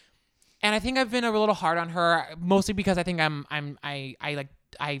 And I think I've been a little hard on her, mostly because I think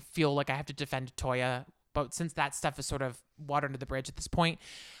I feel like I have to defend Toya. But since that stuff is sort of water under the bridge at this point,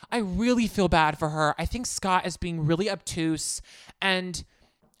 I really feel bad for her. I think Scott is being really obtuse, and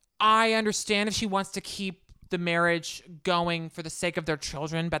I understand if she wants to keep the marriage going for the sake of their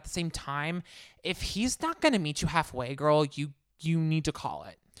children, but at the same time, if he's not going to meet you halfway, girl, you need to call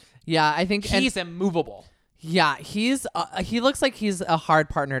it. Yeah, I think He's immovable. Yeah, he looks like he's a hard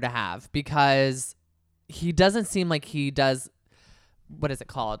partner to have because he doesn't seem like he does, what is it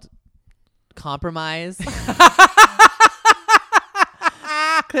called? Compromise.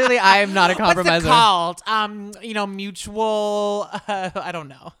 Clearly, I am not a compromiser. What's it called? Mutual. I don't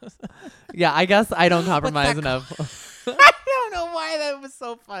know. Yeah, I guess I don't compromise enough. I don't know why that was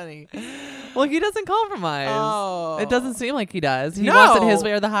so funny. Well, he doesn't compromise. Oh. It doesn't seem like he does. He No. wants it his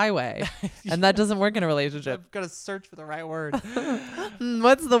way or the highway, and that doesn't work in a relationship. I've got to search for the right word.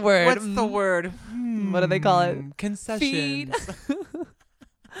 What's the word? What's the word? What do they call it? Concessions. Feed.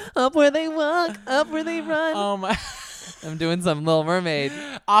 Up where they walk, up where they run. Oh my! I'm doing some Little Mermaid.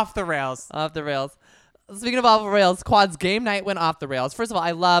 Off the rails. Off the rails. Speaking of off the rails, Quad's game night went off the rails. First of all,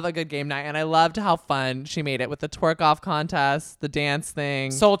 I love a good game night, and I loved how fun she made it with the twerk off contest, the dance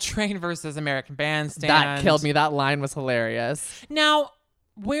thing. Soul Train versus American Bandstand. That killed me. That line was hilarious. Now,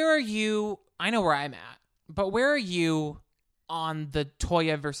 where are you? I know where I'm at, but where are you on the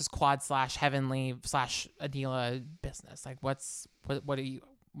Toya versus Quad / Heavenly / Adila business? Like, what's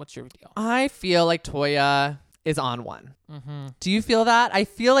your deal? I feel like Toya is on one. Mm-hmm. Do you feel that? I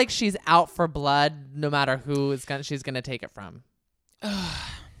feel like she's out for blood no matter who she's gonna take it from.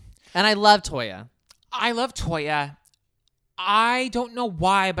 And I love Toya. I love Toya. I don't know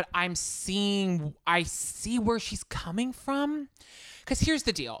why, but I see where she's coming from. Because here's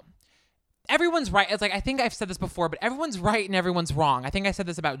the deal. Everyone's right. It's like, I think I've said this before, but everyone's right and everyone's wrong. I think I said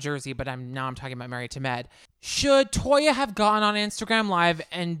this about Jersey, but I'm talking about Married to Med. Should Toya have gone on Instagram Live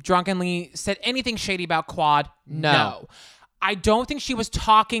and drunkenly said anything shady about Quad? No. I don't think she was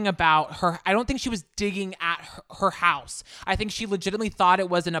talking about her. I don't think she was digging at her house. I think she legitimately thought it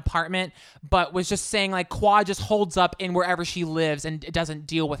was an apartment, but was just saying like Quad just holds up in wherever she lives and it doesn't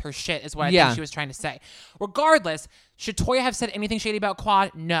deal with her shit is what I think she was trying to say. Regardless, should Toya have said anything shady about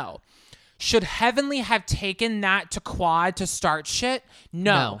Quad? No. Should Heavenly have taken that to Quad to start shit?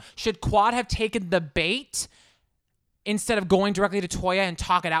 No. Should Quad have taken the bait instead of going directly to Toya and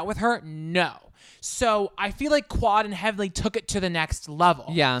talk it out with her? No. So I feel like Quad and Heavenly took it to the next level.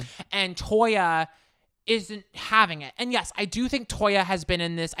 Yeah. And Toya isn't having it. And yes, I do think Toya has been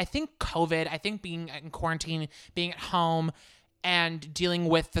in this. I think COVID, I think being in quarantine, being at home and dealing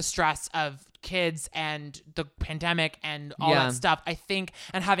with the stress of kids and the pandemic and all that stuff, I think,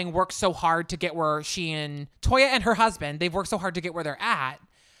 and having worked so hard to get where she and Toya and her husband, they've worked so hard to get where they're at.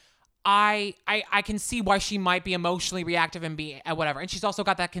 I can see why she might be emotionally reactive and be whatever. And she's also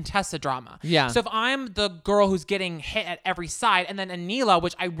got that Contessa drama. Yeah. So if I'm the girl who's getting hit at every side, and then Anila,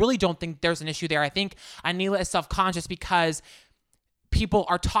 which I really don't think there's an issue there. I think Anila is self-conscious because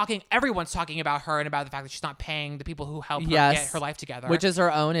everyone's talking about her and about the fact that she's not paying the people who help her get her life together. Which is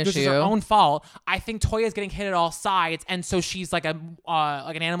her own issue. Which is her own fault. I think Toya is getting hit at all sides, and so she's like an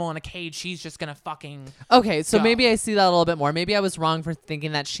animal in a cage. She's just gonna fucking Okay, so go. maybe I see that a little bit more. Maybe I was wrong for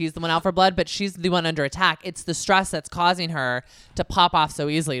thinking that she's the one out for blood, but she's the one under attack. It's the stress that's causing her to pop off so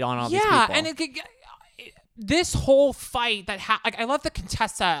easily on all these people. Yeah, and this whole fight that I love that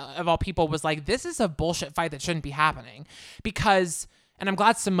Contessa of all people was like, this is a bullshit fight that shouldn't be happening because. And I'm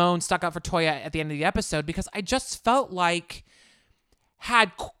glad Simone stuck up for Toya at the end of the episode because I just felt like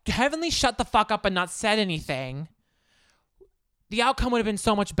had Heavenly shut the fuck up and not said anything, the outcome would have been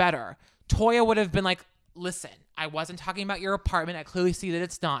so much better. Toya would have been like, listen, I wasn't talking about your apartment. I clearly see that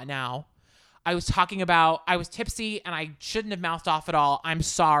it's not now. I was tipsy and I shouldn't have mouthed off at all. I'm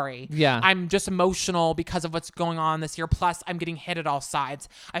sorry. Yeah. I'm just emotional because of what's going on this year. Plus, I'm getting hit at all sides.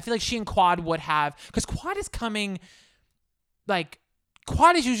 I feel like she and Quad would have, because Quad is coming like,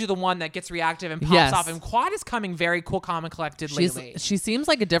 Quad is usually the one that gets reactive and pops off, and Quad is coming very cool, calm, and collected lately. She seems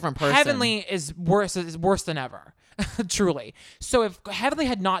like a different person. Heavenly is worse than ever, truly. So if Heavenly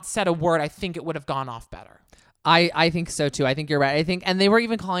had not said a word, I think it would have gone off better. I think so too. I think you're right. And they were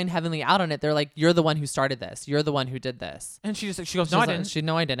even calling Heavenly out on it. They're like, "You're the one who started this. You're the one who did this." And she goes, "No, I didn't."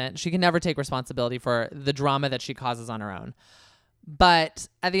 No, I didn't. She can never take responsibility for the drama that she causes on her own. But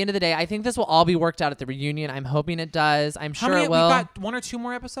at the end of the day, I think this will all be worked out at the reunion. I'm hoping it does. I'm sure it will. We've got 1 or 2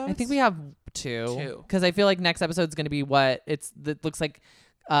 more episodes? I think we have 2. Because I feel like next episode is going to be it looks like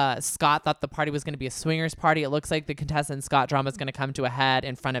Scott thought the party was going to be a swingers party. It looks like the Contessa and Scott drama is going to come to a head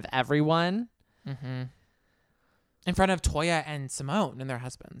in front of everyone. Mm-hmm. in front of Toya and Simone and their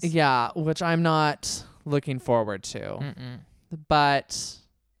husbands. Yeah, which I'm not looking forward to. But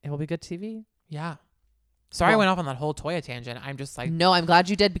it will be good TV. Yeah. Sorry I Well- went off on that whole Toya tangent. I'm just like, No, I'm glad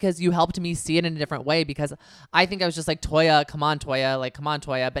you did because you helped me see it in a different way because I think I was just like, Toya, come on, Toya. Like, come on,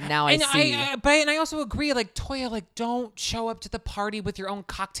 Toya. But now I and see. I also agree, like, Toya, like, don't show up to the party with your own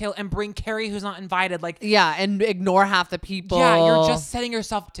cocktail and bring Carrie who's not invited. Like, Yeah, and ignore half the people. yeah, you're just setting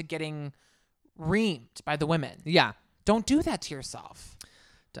yourself up to getting reamed by the women. Yeah, Don't do that to yourself.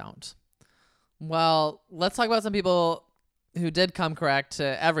 don't. Well, let's talk about some people who did come correct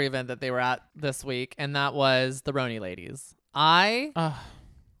to every event that they were at this week, and that was the Roni ladies. I Ugh.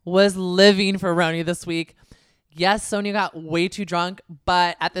 was living for Roni this week. Yes, Sonia got way too drunk,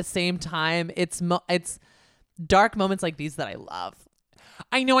 but at the same time, it's dark moments like these that I love.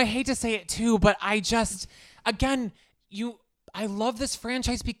 I know I hate to say it too, but I just, again, I love this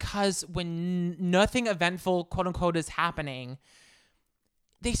franchise because when nothing eventful, quote unquote, is happening,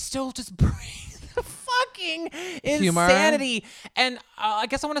 they still just bring the fucking Humor. insanity. And I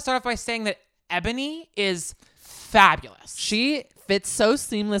guess I want to start off by saying that Ebony is fabulous. She fits so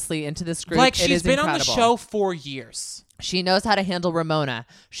seamlessly into this group. Like, It she's is been on the incredible. show for years. She knows how to handle Ramona.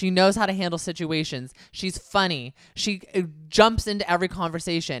 She knows how to handle situations. She's funny. She jumps into every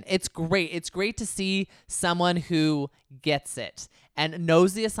conversation. It's great. It's great to see someone who gets it and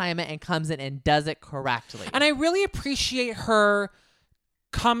knows the assignment and comes in and does it correctly. And I really appreciate her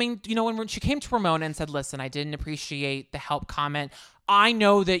coming, when she came to Ramona and said, listen, I didn't appreciate the help comment. I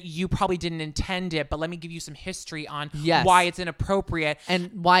know that you probably didn't intend it, but let me give you some history on Yes. why it's inappropriate. and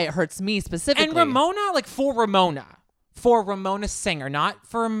why it hurts me specifically. And Ramona, like for Ramona Singer, not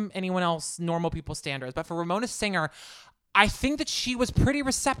from anyone else, normal people standards, but for Ramona Singer, I think that she was pretty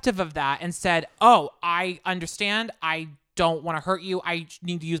receptive of that and said, oh, I understand. I don't want to hurt you. I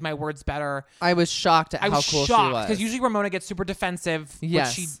need to use my words better. I was shocked at I how was cool shocked she was. because usually Ramona gets super defensive,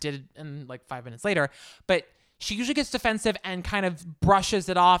 Yes. which she did in like 5 minutes later. But she usually gets defensive and kind of brushes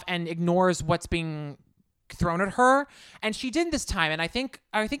it off and ignores what's being thrown at her. And she did this time. And I think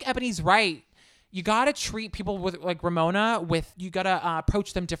Ebony's right. You got to treat people with like Ramona you got to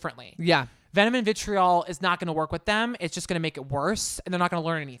approach them differently. Yeah. Venom and vitriol is not going to work with them. It's just going to make it worse, and they're not going to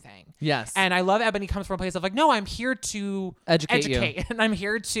learn anything. Yes. And I love Ebony comes from a place of like, no, I'm here to Educate you. and I'm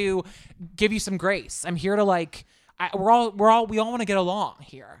here to give you some grace. I'm here to we all want to get along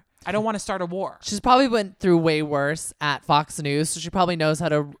here. I don't want to start a war. She's probably went through way worse at Fox News, so she probably knows how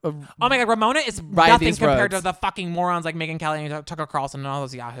to. Oh my God, Ramona is Ride nothing these compared roads. to the fucking morons like Megyn Kelly and Tucker Carlson and all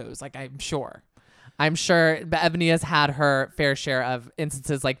those yahoos. Like, I'm sure. I'm sure Ebony has had her fair share of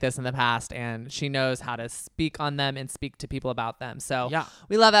instances like this in the past, and she knows how to speak on them and speak to people about them. So Yeah.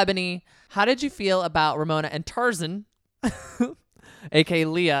 we love Ebony. How did you feel about Ramona and Tarzan, aka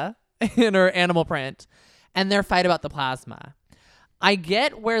Leah, in her animal print, and their fight about the plasma? I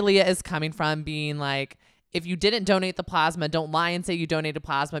get where Leah is coming from, being like, if you didn't donate the plasma, don't lie and say you donated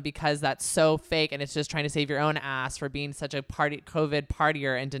plasma because that's so fake and it's just trying to save your own ass for being such a COVID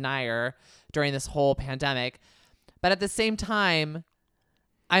partier and denier during this whole pandemic. But at the same time,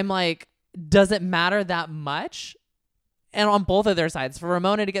 I'm like, does it matter that much? And on both of their sides, for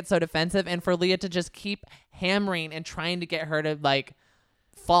Ramona to get so defensive and for Leah to just keep hammering and trying to get her to like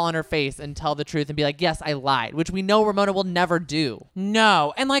fall on her face and tell the truth and be like, yes, I lied, which we know Ramona will never do.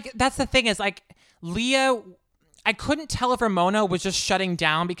 No. And like, that's the thing is like, Leah, I couldn't tell if Ramona was just shutting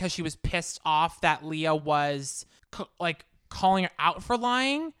down because she was pissed off that Leah was calling her out for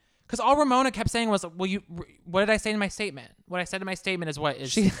lying. Because all Ramona kept saying was, "Well, what did I say in my statement? What I said in my statement is what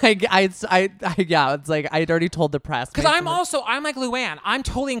is." She, yeah, it's like I'd already told the press. Because I'm like Luann. I'm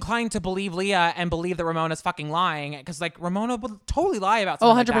totally inclined to believe Leah and believe that Ramona's fucking lying. Because like Ramona would totally lie about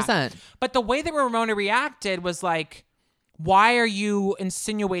something. 100%. Like that. But the way that Ramona reacted was like, why are you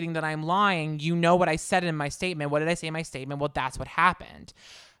insinuating that I'm lying? You know what I said in my statement. What did I say in my statement? Well, that's what happened.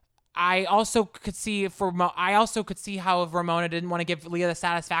 I also could see how if Ramona didn't want to give Leah the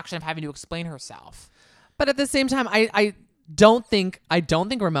satisfaction of having to explain herself. But at the same time, I don't think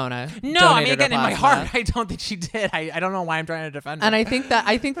Ramona. No, I mean donated her again, in my plasma. heart, I don't think she did. I don't know why I'm trying to defend her. And I think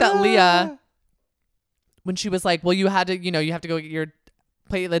that Leah, when she was like, well, you have to go get your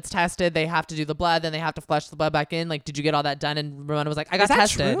platelets tested. They have to do the blood, then they have to flush the blood back in. Like, did you get all that done? And Ramona was like, I got Is that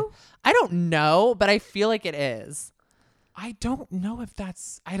tested. true? I don't know, but I feel like it is. I don't know if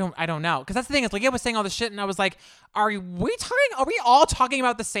that's I don't know, because that's the thing is Leah was saying all this shit and I was like, are we all talking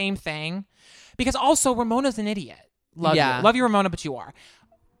about the same thing? Because also Ramona's an idiot. Love you Ramona, but you are.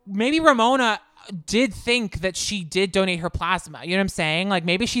 Maybe Ramona did think that she did donate her plasma. You know what I'm saying? Like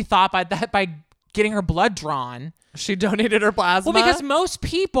maybe she thought by getting her blood drawn, She donated her plasma. well, because most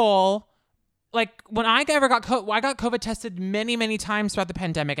people like when I got COVID tested many, many times throughout the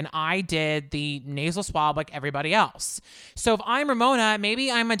pandemic, and I did the nasal swab like everybody else. So if I'm Ramona,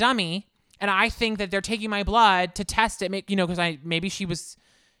 maybe I'm a dummy, and I think that they're taking my blood to test it, because maybe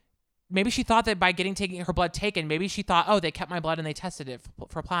she thought that by taking her blood taken, maybe she thought, oh, they kept my blood and they tested it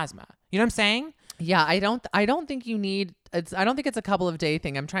for plasma. You know what I'm saying? Yeah, I don't think you need. I don't think it's a couple of day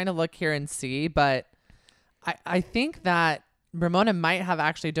thing. I'm trying to look here and see, but I think that Ramona might have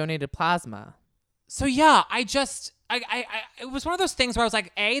actually donated plasma. So yeah, it was one of those things where I was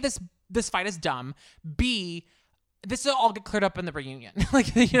like, A, this fight is dumb. B, this will all get cleared up in the reunion.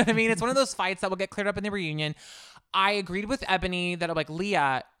 Like, you know what I mean? It's one of those fights that will get cleared up in the reunion. I agreed with Ebony that like,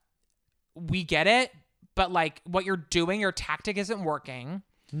 Leah, we get it, but like what you're doing, your tactic isn't working.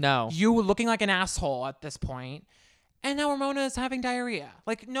 No. You looking like an asshole at this point. And now Ramona is having diarrhea.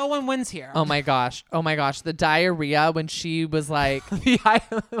 Like, no one wins here. Oh my gosh. The diarrhea when she was like,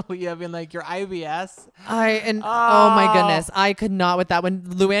 Leah being like, your IBS. Oh my goodness. I could not with that. When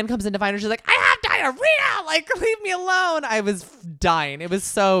Luann comes in to find her, she's like, I have diarrhea. Like, leave me alone. I was dying. It was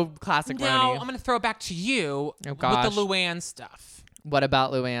so classic Now, Roni. I'm going to throw it back to you with gosh. the Luann stuff. What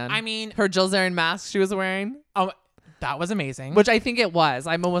about Luann? I mean, her Jill Zarin mask she was wearing. Oh, that was amazing. Which I think it was.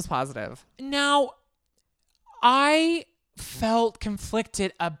 I'm almost positive. Now, I felt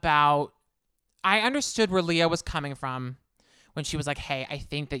conflicted about. I understood where Leah was coming from when she was like, "Hey, I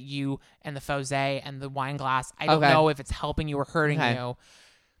think that you and the faux and the wine glass. I don't know if it's helping you or hurting you."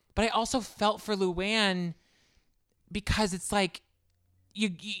 But I also felt for Luann because it's like,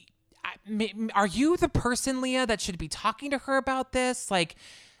 are you the person, Leah, that should be talking to her about this? Like,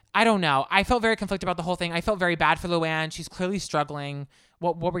 I don't know. I felt very conflicted about the whole thing. I felt very bad for Luann. She's clearly struggling.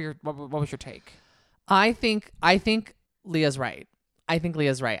 What was your take? I think Leah's right. I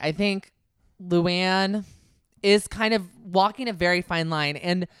think Luann is kind of walking a very fine line.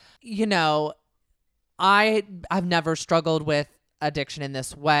 And, I've never struggled with addiction in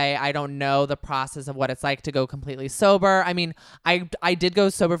this way. I don't know the process of what it's like to go completely sober. I mean, I did go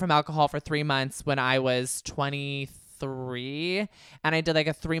sober from alcohol for 3 months when I was 23, and I did like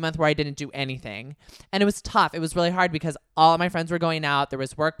a 3-month where I didn't do anything, and it was tough. It was really hard because all of my friends were going out. There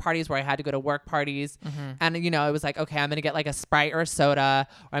was work parties where I had to go to work parties, and it was like, okay, I'm gonna get like a Sprite or a soda,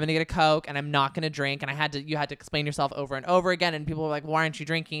 or I'm gonna get a Coke, and I'm not gonna drink. And you had to explain yourself over and over again, and people were like, why aren't you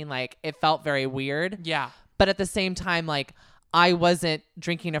drinking? Like, it felt very weird. Yeah. But at the same time, like, I wasn't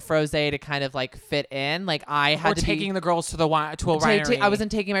drinking a frosé to kind of like fit in. Like, I had to taking the girls to a winery. I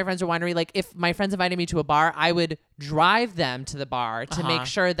wasn't taking my friends to a winery. Like, if my friends invited me to a bar, I would drive them to the bar to make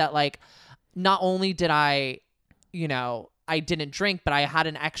sure that, like, not only did I didn't drink, but I had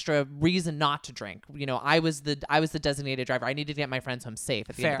an extra reason not to drink. I was the designated driver. I needed to get my friends home safe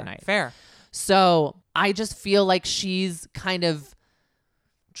at the end of the night. Fair. So I just feel like she's kind of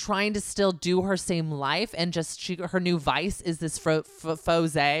trying to still do her same life, and just her new vice is this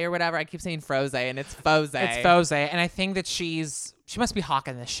fosé or whatever. I keep saying frosé, and it's fosé. It's fosé, and I think that she must be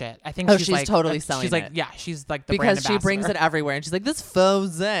hawking this shit. I think she's like, totally selling she's like, it. Yeah, she's like the because brand she brings it everywhere, and she's like, this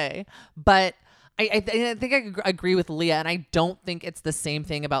fosé. But I think I agree with Leah, and I don't think it's the same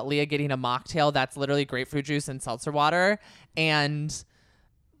thing about Leah getting a mocktail that's literally grapefruit juice and seltzer water, and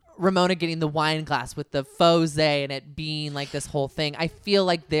Ramona getting the wine glass with the fosé and it being like this whole thing. I feel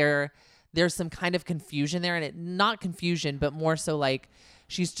like there's some kind of confusion there, and not confusion, but more so like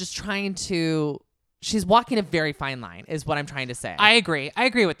she's just she's walking a very fine line is what I'm trying to say. I agree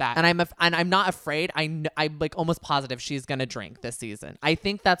with that. And I'm not afraid. I'm like almost positive she's going to drink this season. I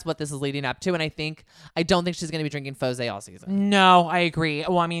think that's what this is leading up to. And I don't think she's going to be drinking fosé all season. No, I agree.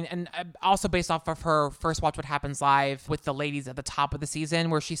 Well, I mean, and also based off of her first Watch What Happens Live with the ladies at the top of the season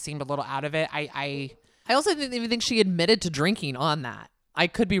where she seemed a little out of it. I also didn't even think she admitted to drinking on that. I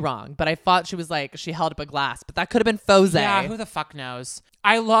could be wrong, but I thought she was like, she held up a glass, but that could have been fosé. Yeah, who the fuck knows?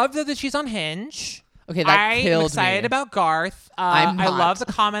 I love that she's on Hinge. Okay, that killed me. I'm excited about Garth. I'm not. I love the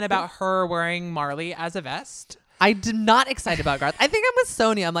comment about her wearing Marley as a vest. I did not excited about Garth. I think I'm with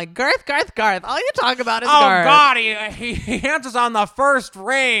Sonia. I'm like, Garth. All you talk about is Garth. Garth. Oh, God. He answers on the first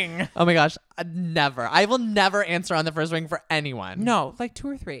ring. Oh, my gosh. Never. I will never answer on the first ring for anyone. No, like 2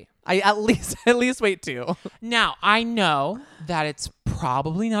 or 3. I at least wait 2. Now, I know that it's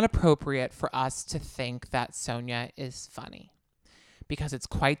probably not appropriate for us to think that Sonia is funny, because it's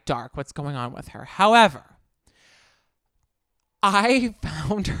quite dark what's going on with her. However, I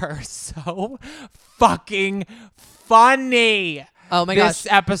found her so fucking funny. Oh my gosh.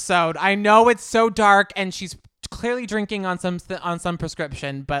 gosh. Episode. I know it's so dark and she's clearly drinking on some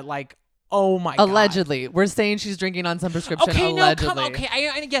prescription, but like, oh my God. Allegedly. We're saying she's drinking on some prescription. Okay, allegedly. no, come. Okay,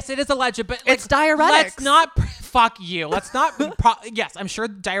 I guess it is alleged, but like, it's diuretics. Let's not fuck you. Let's not. Yes, I'm sure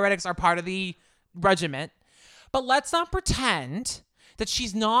diuretics are part of the regimen, but let's not pretend that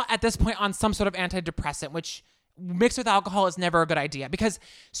she's not at this point on some sort of antidepressant, which mixed with alcohol is never a good idea. Because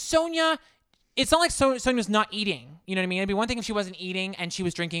Sonia, it's not like Sonia's not eating. You know what I mean? It'd be one thing if she wasn't eating and she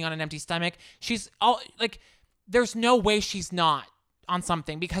was drinking on an empty stomach. She's all like, there's no way she's not on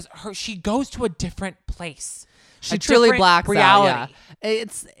something because she goes to a different place. She truly blacks reality. out. Yeah.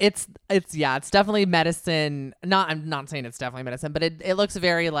 It's definitely medicine. I'm not saying it's definitely medicine, but it looks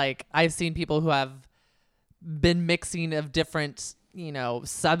very like I've seen people who have been mixing of different,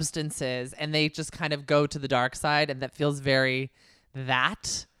 substances, and they just kind of go to the dark side, and that feels very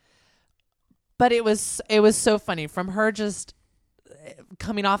that. But it was so funny from her just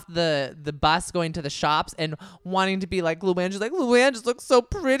coming off the bus, going to the shops and wanting to be like Luann. She's like, Luann just looks so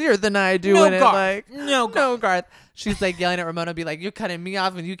prettier than I do. No, and Garth. No, Garth. She's like yelling at Ramona, be like, you're cutting me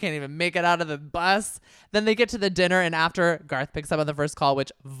off and you can't even make it out of the bus. Then they get to the dinner, and after Garth picks up on the first call,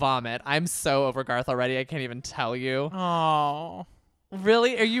 which vomit. I'm so over Garth already. I can't even tell you. Oh.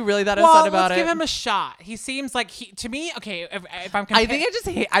 Really? Are you really that upset about let's it? give him a shot. He seems like to me, okay, if I'm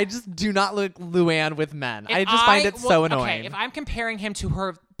comparing. I just do not like Luann with men. I just find it so annoying. Okay, if I'm comparing him to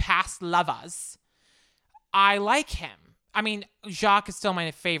her past lovers, I like him. I mean, Jacques is still my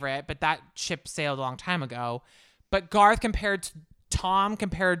favorite, but that ship sailed a long time ago. But Garth compared to Tom,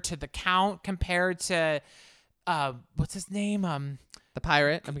 compared to the Count, compared to, what's his name? The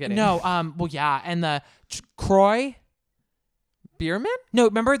pirate? I'm kidding. No, well, yeah, and the Croy. Bierman? No,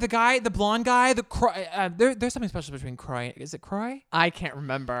 remember the guy, the blonde guy, the Croy. There's something special between Croy. Is it Croy? I can't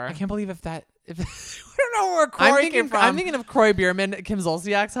remember. I can't believe if I don't know where Croy came from. I'm thinking of Croy Bierman, Kim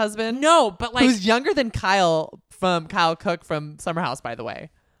Zolciak's husband. No, but like who's younger than Kyle Cook from Summer House, by the way.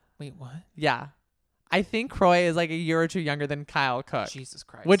 Wait, what? Yeah. I think Croy is like a year or two younger than Kyle Cook. Jesus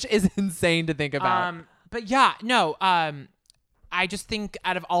Christ. Which is insane to think about. But yeah, no, I just think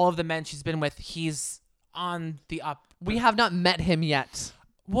out of all of the men she's been with, he's on the up. We have not met him yet.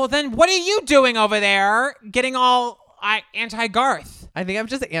 Well, then what are you doing over there getting all anti-Garth? I think I'm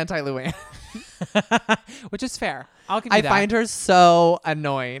just anti-Luann. Which is fair. I'll give you I that. find her so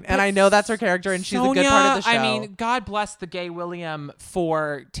annoying. And I know that's her character, and she's a good part of the show. I mean, God bless the gay William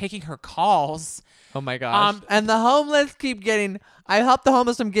for taking her calls. Oh my gosh. And the homeless keep getting, I help the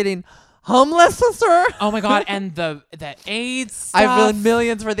homeless from getting homeless, sister. Oh my God. And the AIDS stuff. I've ruined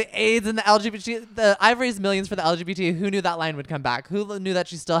millions for the AIDS and the LGBT. I've raised millions for the LGBT. Who knew that line would come back? Who knew that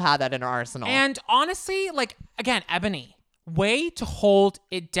she still had that in her arsenal? And honestly, like, again, Ebony, way to hold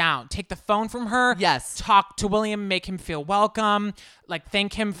it down. Take the phone from her. Yes. Talk to William, make him feel welcome. Like,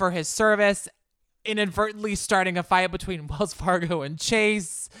 thank him for his service. Inadvertently starting a fight between Wells Fargo and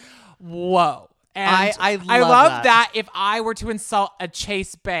Chase. Whoa. And I love that. If I were to insult a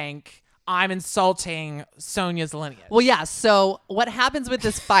Chase bank, I'm insulting Sonia's lineage. Well, yeah. So what happens with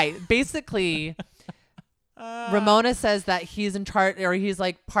this fight? Basically, Ramona says that he's in charge, or he's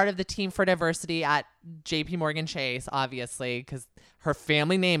like part of the team for diversity at JP Morgan Chase, obviously, because her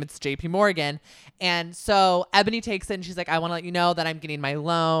family name, it's JP Morgan. And so Ebony takes it and she's like, I want to let you know that I'm getting my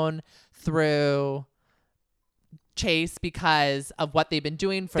loan through Chase because of what they've been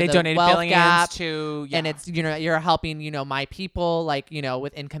doing for they the donated wealth billions gap. to, And it's, you're helping, my people, like,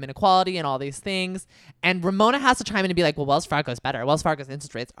 with income inequality and all these things. And Ramona has to chime in and be like, well, Wells Fargo is better. Wells Fargo's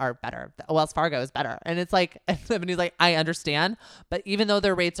interest rates are better. Wells Fargo is better. And it's like, and he's like, I understand. But even though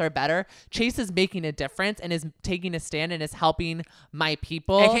their rates are better, Chase is making a difference and is taking a stand and is helping my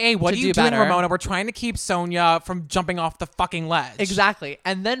people. AKA, what to are you do doing, better. Ramona? We're trying to keep Sonia from jumping off the fucking ledge. Exactly.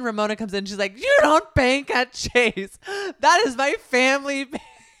 And then Ramona comes in. She's like, you don't bank at Chase. That is my family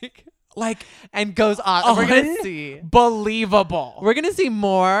bank. Like, and goes on. We're going to see. Believable. We're going to see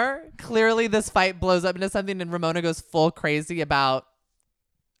more. Clearly, this fight blows up into something, and Ramona goes full crazy about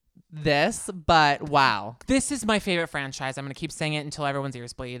this. But wow. This is my favorite franchise. I'm going to keep saying it until everyone's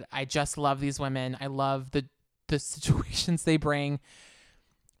ears bleed. I just love these women. I love the situations they bring.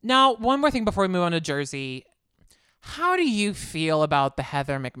 Now, one more thing before we move on to Jersey. How do you feel about the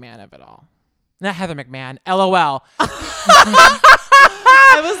Heather McMahon of it all? Not Heather McMahon. LOL.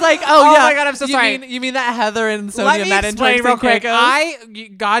 I was like, oh yeah. my God, I'm so sorry. You mean that Heather and Sonia met in explain Turks real and quick.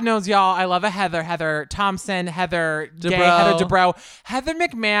 Caicos? God knows y'all, I love a Heather Thompson, Heather Gay, Dubrow. Heather Dubrow. Heather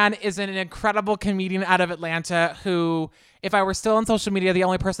McMahon is an incredible comedian out of Atlanta who, if I were still on social media, the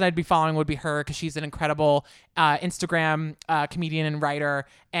only person I'd be following would be her because she's an incredible Instagram comedian and writer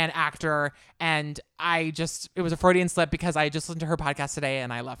and actor. And it was a Freudian slip because I just listened to her podcast today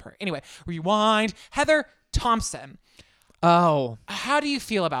and I love her. Anyway, rewind. Heather Thompson. Oh. How do you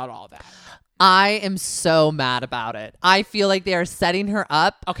feel about all that? I am so mad about it. I feel like they are setting her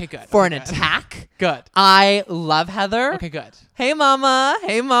up Okay, good. for Okay, an good. attack. Good. I love Heather. Okay, good. Hey, mama.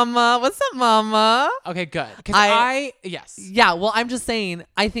 Hey, mama. What's up, mama? Okay, good. Because yes. Yeah, well, I'm just saying,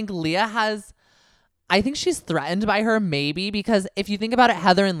 I think I think she's threatened by her, maybe, because if you think about it,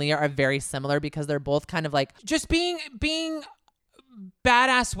 Heather and Leah are very similar because they're both kind of like Just being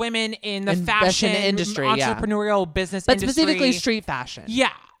badass women in the fashion industry, yeah. entrepreneurial business but industry. specifically street fashion.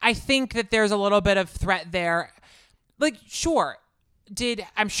 Yeah, I think that there's a little bit of threat there. Like, sure,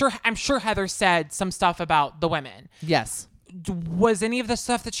 I'm sure Heather said some stuff about the women. Yes. Was any of the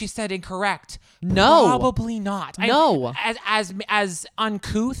stuff that she said incorrect? No. Probably not. No. As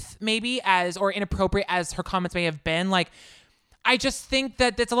uncouth maybe or inappropriate as her comments may have been, like, I just think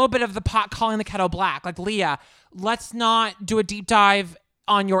that it's a little bit of the pot calling the kettle black. Like, Leah, let's not do a deep dive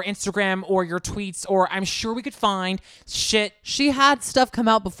on your Instagram or your tweets, or I'm sure we could find shit. She had stuff come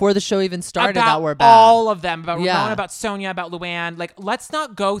out before the show even started about that were bad. all of them, about Yeah. Ramona, about Sonia, about Luann. Like, let's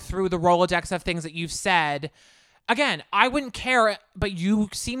not go through the Rolodex of things that you've said. Again, I wouldn't care, but you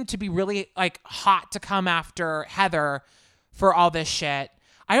seem to be really like hot to come after Heather for all this shit.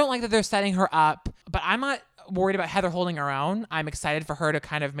 I don't like that they're setting her up, but I'm not worried about Heather holding her own. I'm excited for her to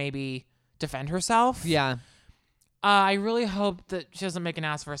kind of maybe defend herself. Yeah. I really hope that she doesn't make an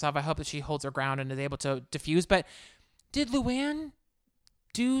ass of herself. I hope that she holds her ground and is able to diffuse. But did Luann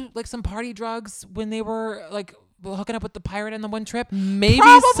do like some party drugs when they were like hooking up with the pirate on the one trip? Maybe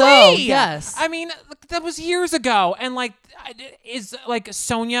Probably. so. Yes. I mean, that was years ago. And like, is like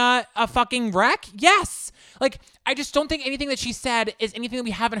Sonia a fucking wreck? Yes. Like, I just don't think anything that she said is anything that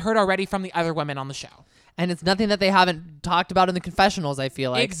we haven't heard already from the other women on the show. And it's nothing that they haven't talked about in the confessionals, I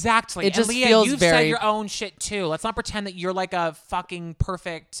feel like. Exactly. It just and Leah, feels you've very... said your own shit too. Let's not pretend that you're like a fucking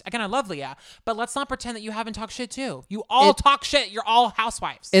perfect... Again, I love Leah, but let's not pretend that you haven't talked shit too. You all talk shit. You're all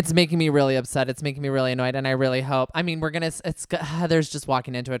housewives. It's making me really upset. It's making me really annoyed. And I really hope... I mean, Heather's just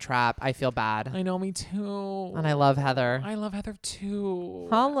walking into a trap. I feel bad. I know, me too. And I love Heather. I love Heather too.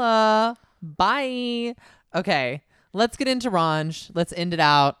 Holla. Bye. Okay. Let's get into Ranj. Let's end it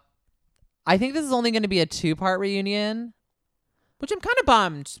out. I think this is only going to be a 2-part reunion. Which I'm kind of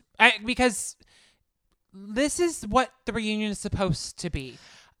bummed. Because this is what the reunion is supposed to be.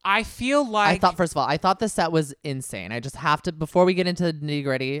 I feel like... First of all, I thought the set was insane. I just have to... Before we get into the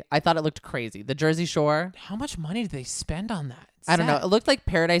nitty-gritty, I thought it looked crazy. The Jersey Shore. How much money did they spend on that? I don't know. It looked like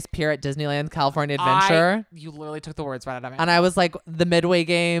Paradise Pier at Disneyland California Adventure. You literally took the words right out of my mouth. And I was like, the Midway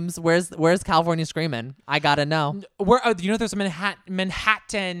Games, where's California Screaming? I gotta know. There's a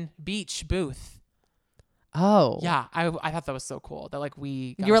Manhattan Beach booth. Oh. Yeah, I thought that was so cool. That like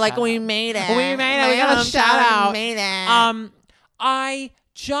we got You were a like, shout we out. made it. We made it. We got a shout out. Made it.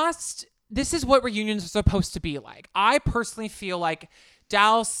 This is what reunions are supposed to be like. I personally feel like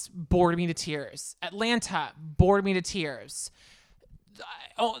Dallas bored me to tears. Atlanta bored me to tears.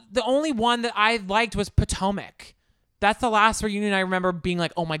 The only one that I liked was Potomac. That's the last reunion I remember being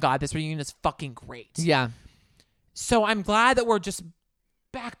like, oh my God, this reunion is fucking great. Yeah. So I'm glad that we're just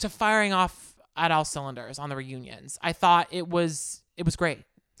back to firing off at all cylinders on the reunions. I thought it was great.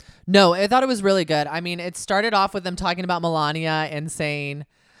 No, I thought it was really good. I mean, it started off with them talking about Melania and saying,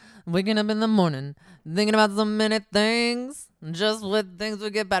 waking up in the morning, thinking about so many things, just when things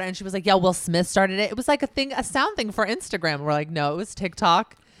would get better. And she was like, yeah, Will Smith started it. It was like a sound thing for Instagram. We're like, no, it was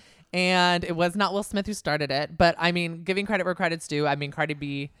TikTok. And it was not Will Smith who started it. But I mean, giving credit where credit's due. I mean, Cardi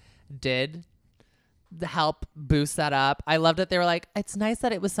B did help boost that up. I loved it. They were like, it's nice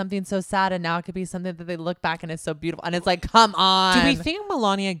that it was something so sad and now it could be something that they look back and it's so beautiful. And it's like, come on. Do we think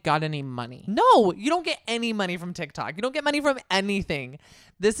Melania got any money? No, you don't get any money from TikTok. You don't get money from anything.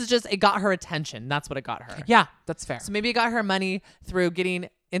 This is just, it got her attention. That's what it got her. Yeah, that's fair. So maybe it got her money through getting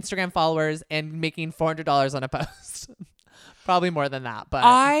Instagram followers and making $400 on a post. Probably more than that. But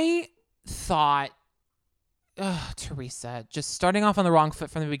I thought, Teresa, just starting off on the wrong foot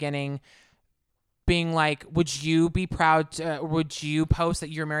from the beginning, being like, would you be proud would you post that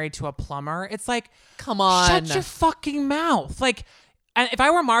you're married to a plumber? It's like, come on. Shut your fucking mouth. Like, and if I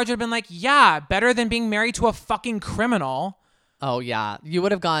were Marge, I'd have been like, yeah, better than being married to a fucking criminal. Oh, yeah. You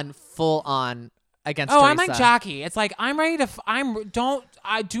would have gone full on against Teresa. Teresa. I'm like Jackie. It's like, I'm ready to,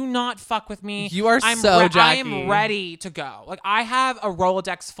 do not fuck with me. You are Jackie. I am ready to go. Like, I have a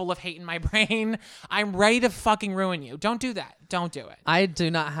Rolodex full of hate in my brain. I'm ready to fucking ruin you. Don't do that. Don't do it. I do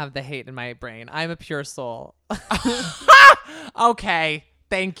not have the hate in my brain. I'm a pure soul. Okay.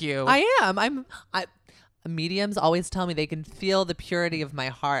 Thank you. I am. Mediums always tell me they can feel the purity of my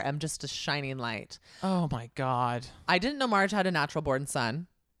heart. I'm just a shining light. Oh my God. I didn't know Marge had a natural born son.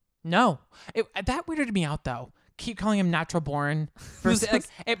 No. That weirded me out though. keep calling him natural born. Like,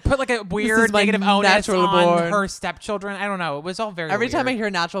 it put like a weird my negative onus natural on born. her stepchildren. I don't know. It was all very Every weird. time I hear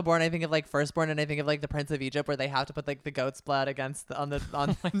natural born, I think of like firstborn, and I think of like the Prince of Egypt, where they have to put like the goat's blood against on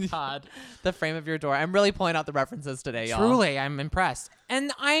God. the frame of your door. I'm really pulling out the references today, y'all. Truly, I'm impressed.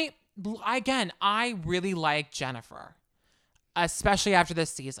 And I really like Jennifer, especially after this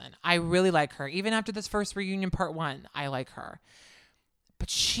season. I really like her. Even after this first reunion, part 1, I like her. But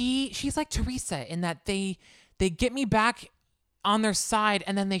she's like Teresa in that they get me back on their side,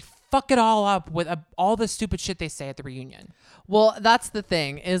 and then they fuck it all up with all the stupid shit they say at the reunion. Well, that's the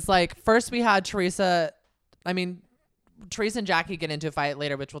thing is like first we had Teresa. I mean, Teresa and Jackie get into a fight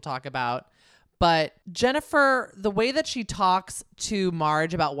later, which we'll talk about. But Jennifer, the way that she talks to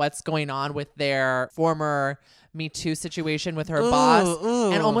Marge about what's going on with their former Me Too situation with her boss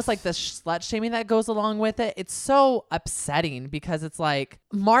and almost like the slut shaming that goes along with it. It's so upsetting because it's like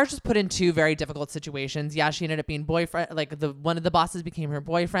Marge was put in 2 very difficult situations. Yeah, she ended up being boyfriend, like one of the bosses became her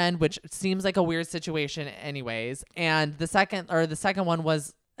boyfriend, which seems like a weird situation anyways. And the second one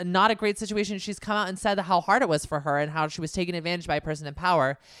was not a great situation. She's come out and said how hard it was for her and how she was taken advantage by a person in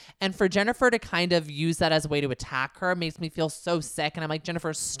power. And for Jennifer to kind of use that as a way to attack her makes me feel so sick. And I'm like,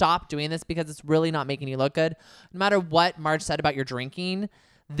 Jennifer, stop doing this because it's really not making you look good. No matter what Marge said about your drinking,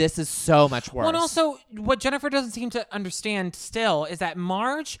 this is so much worse. Well, and also what Jennifer doesn't seem to understand still is that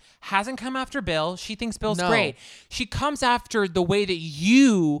Marge hasn't come after Bill. She thinks Bill's great. She comes after the way that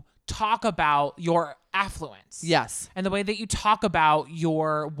you talk about your affluence. Yes. And the way that you talk about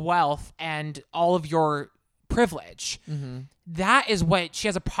your wealth and all of your privilege. Mm-hmm. That is what she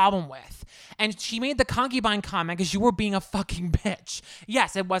has a problem with. And she made the concubine comment because you were being a fucking bitch.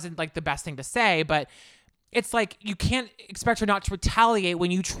 Yes, it wasn't like the best thing to say, but it's like you can't expect her not to retaliate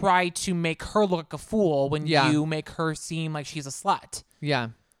when you try to make her look like a fool when you make her seem like she's a slut. Yeah.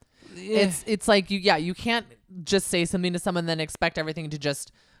 It's like you can't just say something to someone and then expect everything to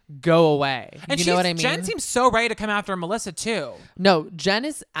just go away. And you know what I mean? Jen seems so ready to come after Melissa too. No, Jen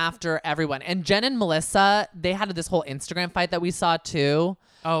is after everyone. And Jen and Melissa, they had this whole Instagram fight that we saw too.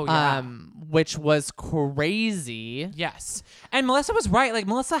 Oh, yeah. Which was crazy. Yes. And Melissa was right. Like,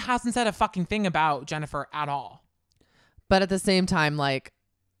 Melissa hasn't said a fucking thing about Jennifer at all. But at the same time, like,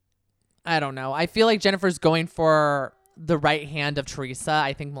 I don't know. I feel like Jennifer's going for the right hand of Teresa.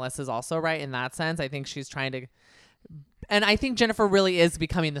 I think Melissa's also right in that sense. I think she's trying to... And I think Jennifer really is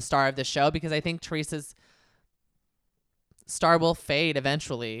becoming the star of the show because I think Teresa's star will fade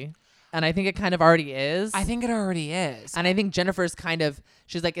eventually. And I think it kind of already is. I think it already is. And I think Jennifer's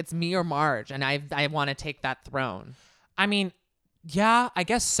she's like, it's me or Marge. And I want to take that throne. I mean, yeah, I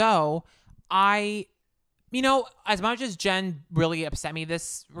guess so. As much as Jen really upset me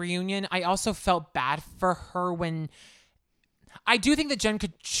this reunion, I also felt bad for her when I do think that Jen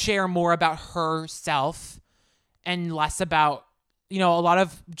could share more about herself and less about, a lot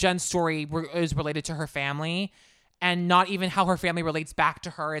of Jen's story is related to her family and not even how her family relates back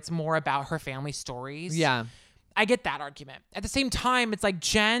to her. It's more about her family stories. Yeah. I get that argument. At the same time, it's like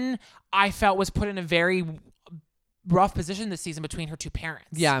Jen, I felt, was put in a very rough position this season between her 2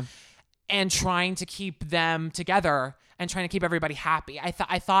 parents. Yeah. And trying to keep them together and trying to keep everybody happy. I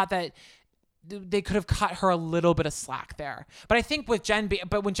thought that they could have cut her a little bit of slack there. But I think with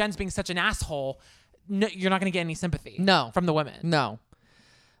when Jen's being such an asshole, no, you're not going to get any sympathy. From the women. No.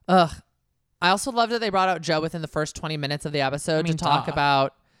 Ugh. I also love that they brought out Joe within the first 20 minutes of the episode to talk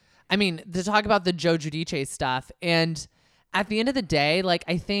about the Joe Giudice stuff. And at the end of the day, like,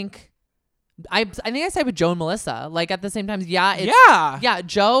 I think I side with Joe and Melissa. Like, at the same time, Joe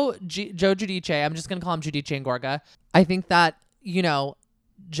Giudice. I'm just gonna call him Giudice and Gorga. I think that Joe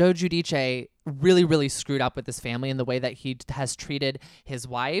Giudice really, really screwed up with his family in the way that he has treated his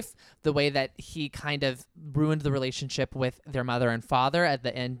wife, the way that he kind of ruined the relationship with their mother and father at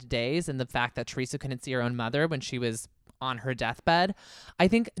the end days, and the fact that Teresa couldn't see her own mother when she was on her deathbed. I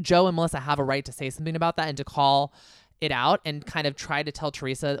think Joe and Melissa have a right to say something about that and to call it out and kind of try to tell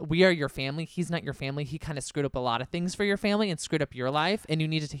Teresa, we are your family. He's not your family. He kind of screwed up a lot of things for your family and screwed up your life, and he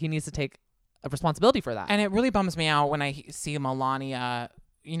needs to take a responsibility for that. And it really bums me out when I see Melania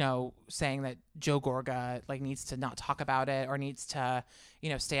saying that Joe Gorga needs to not talk about it or needs to,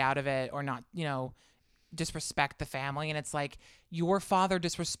 stay out of it or not, disrespect the family. And it's like, your father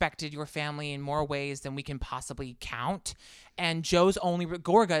disrespected your family in more ways than we can possibly count. And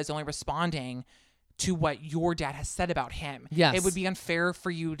Gorga is only responding to what your dad has said about him. Yes. It would be unfair for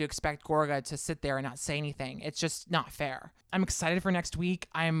you to expect Gorga to sit there and not say anything. It's just not fair. I'm excited for next week.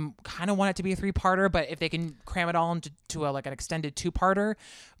 I'm kind of want it to be a 3-parter, but if they can cram it all into like an extended 2-parter,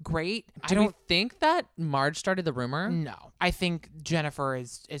 great. Do we think that Marge started the rumor? No, I think Jennifer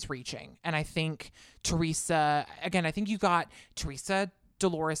is reaching, and I think Teresa. Again, I think you got Teresa,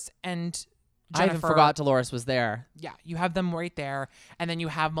 Dolores, and Jennifer. I even forgot Dolores was there. Yeah, you have them right there, and then you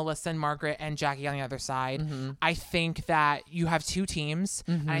have Melissa and Margaret and Jackie on the other side. I think that you have 2 teams,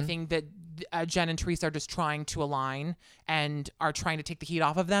 and I think that Jen and Teresa are just trying to align and are trying to take the heat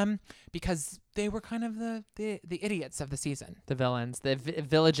off of them because they were kind of the idiots of the season. The villains, the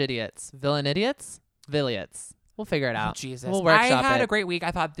village idiots, villain idiots, Villiots. We'll figure it out. Jesus, We'll workshop I had it. a great week.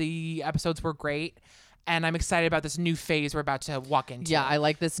 I thought the episodes were great, and I'm excited about this new phase we're about to walk into. Yeah, I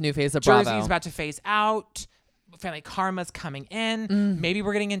like this new phase of Bravo. Jersey's about to phase out. Family Karma's coming in. Maybe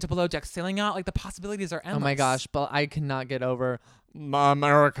we're getting into Below Deck Sailing Out. Like the possibilities are endless. Oh my gosh, but I cannot get over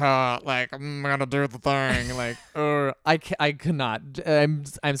America, like, I'm gonna do the thing, like, I could not. I'm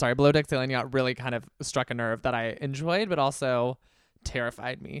sorry. Below Deck Sailing Yacht really kind of struck a nerve that I enjoyed, but also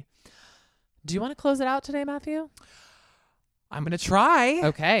terrified me. Do you want to close it out today, Matthew? I'm gonna try.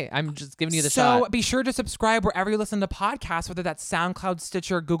 Okay, I'm just giving you the So shot. be sure to subscribe wherever you listen to podcasts, whether that's SoundCloud,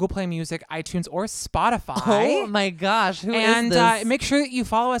 Stitcher, Google Play Music, iTunes, or Spotify. Oh my gosh, who is this? And make sure that you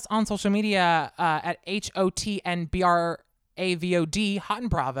follow us on social media at HOTNBRAVOD, Hot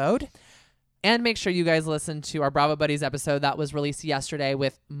and Bravoed. And make sure you guys listen to our Bravo Buddies episode that was released yesterday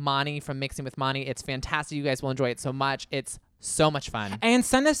with Monty from Mixing with Monty. It's fantastic. You guys will enjoy it so much. It's so much fun. And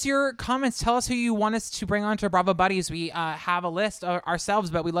send us your comments. Tell us who you want us to bring on to Bravo Buddies. We have a list ourselves,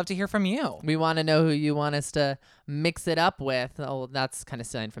 but we'd love to hear from you. We want to know who you want us to mix it up with. Oh, that's kind of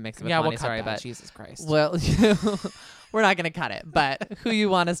silly for Mixing with Yeah, Monty. we'll cut Sorry, that. but Jesus Christ. well, we're not going to cut it. But who you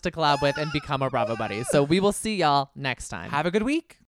want us to collab with and become a Bravo Buddy. So we will see y'all next time. Have a good week.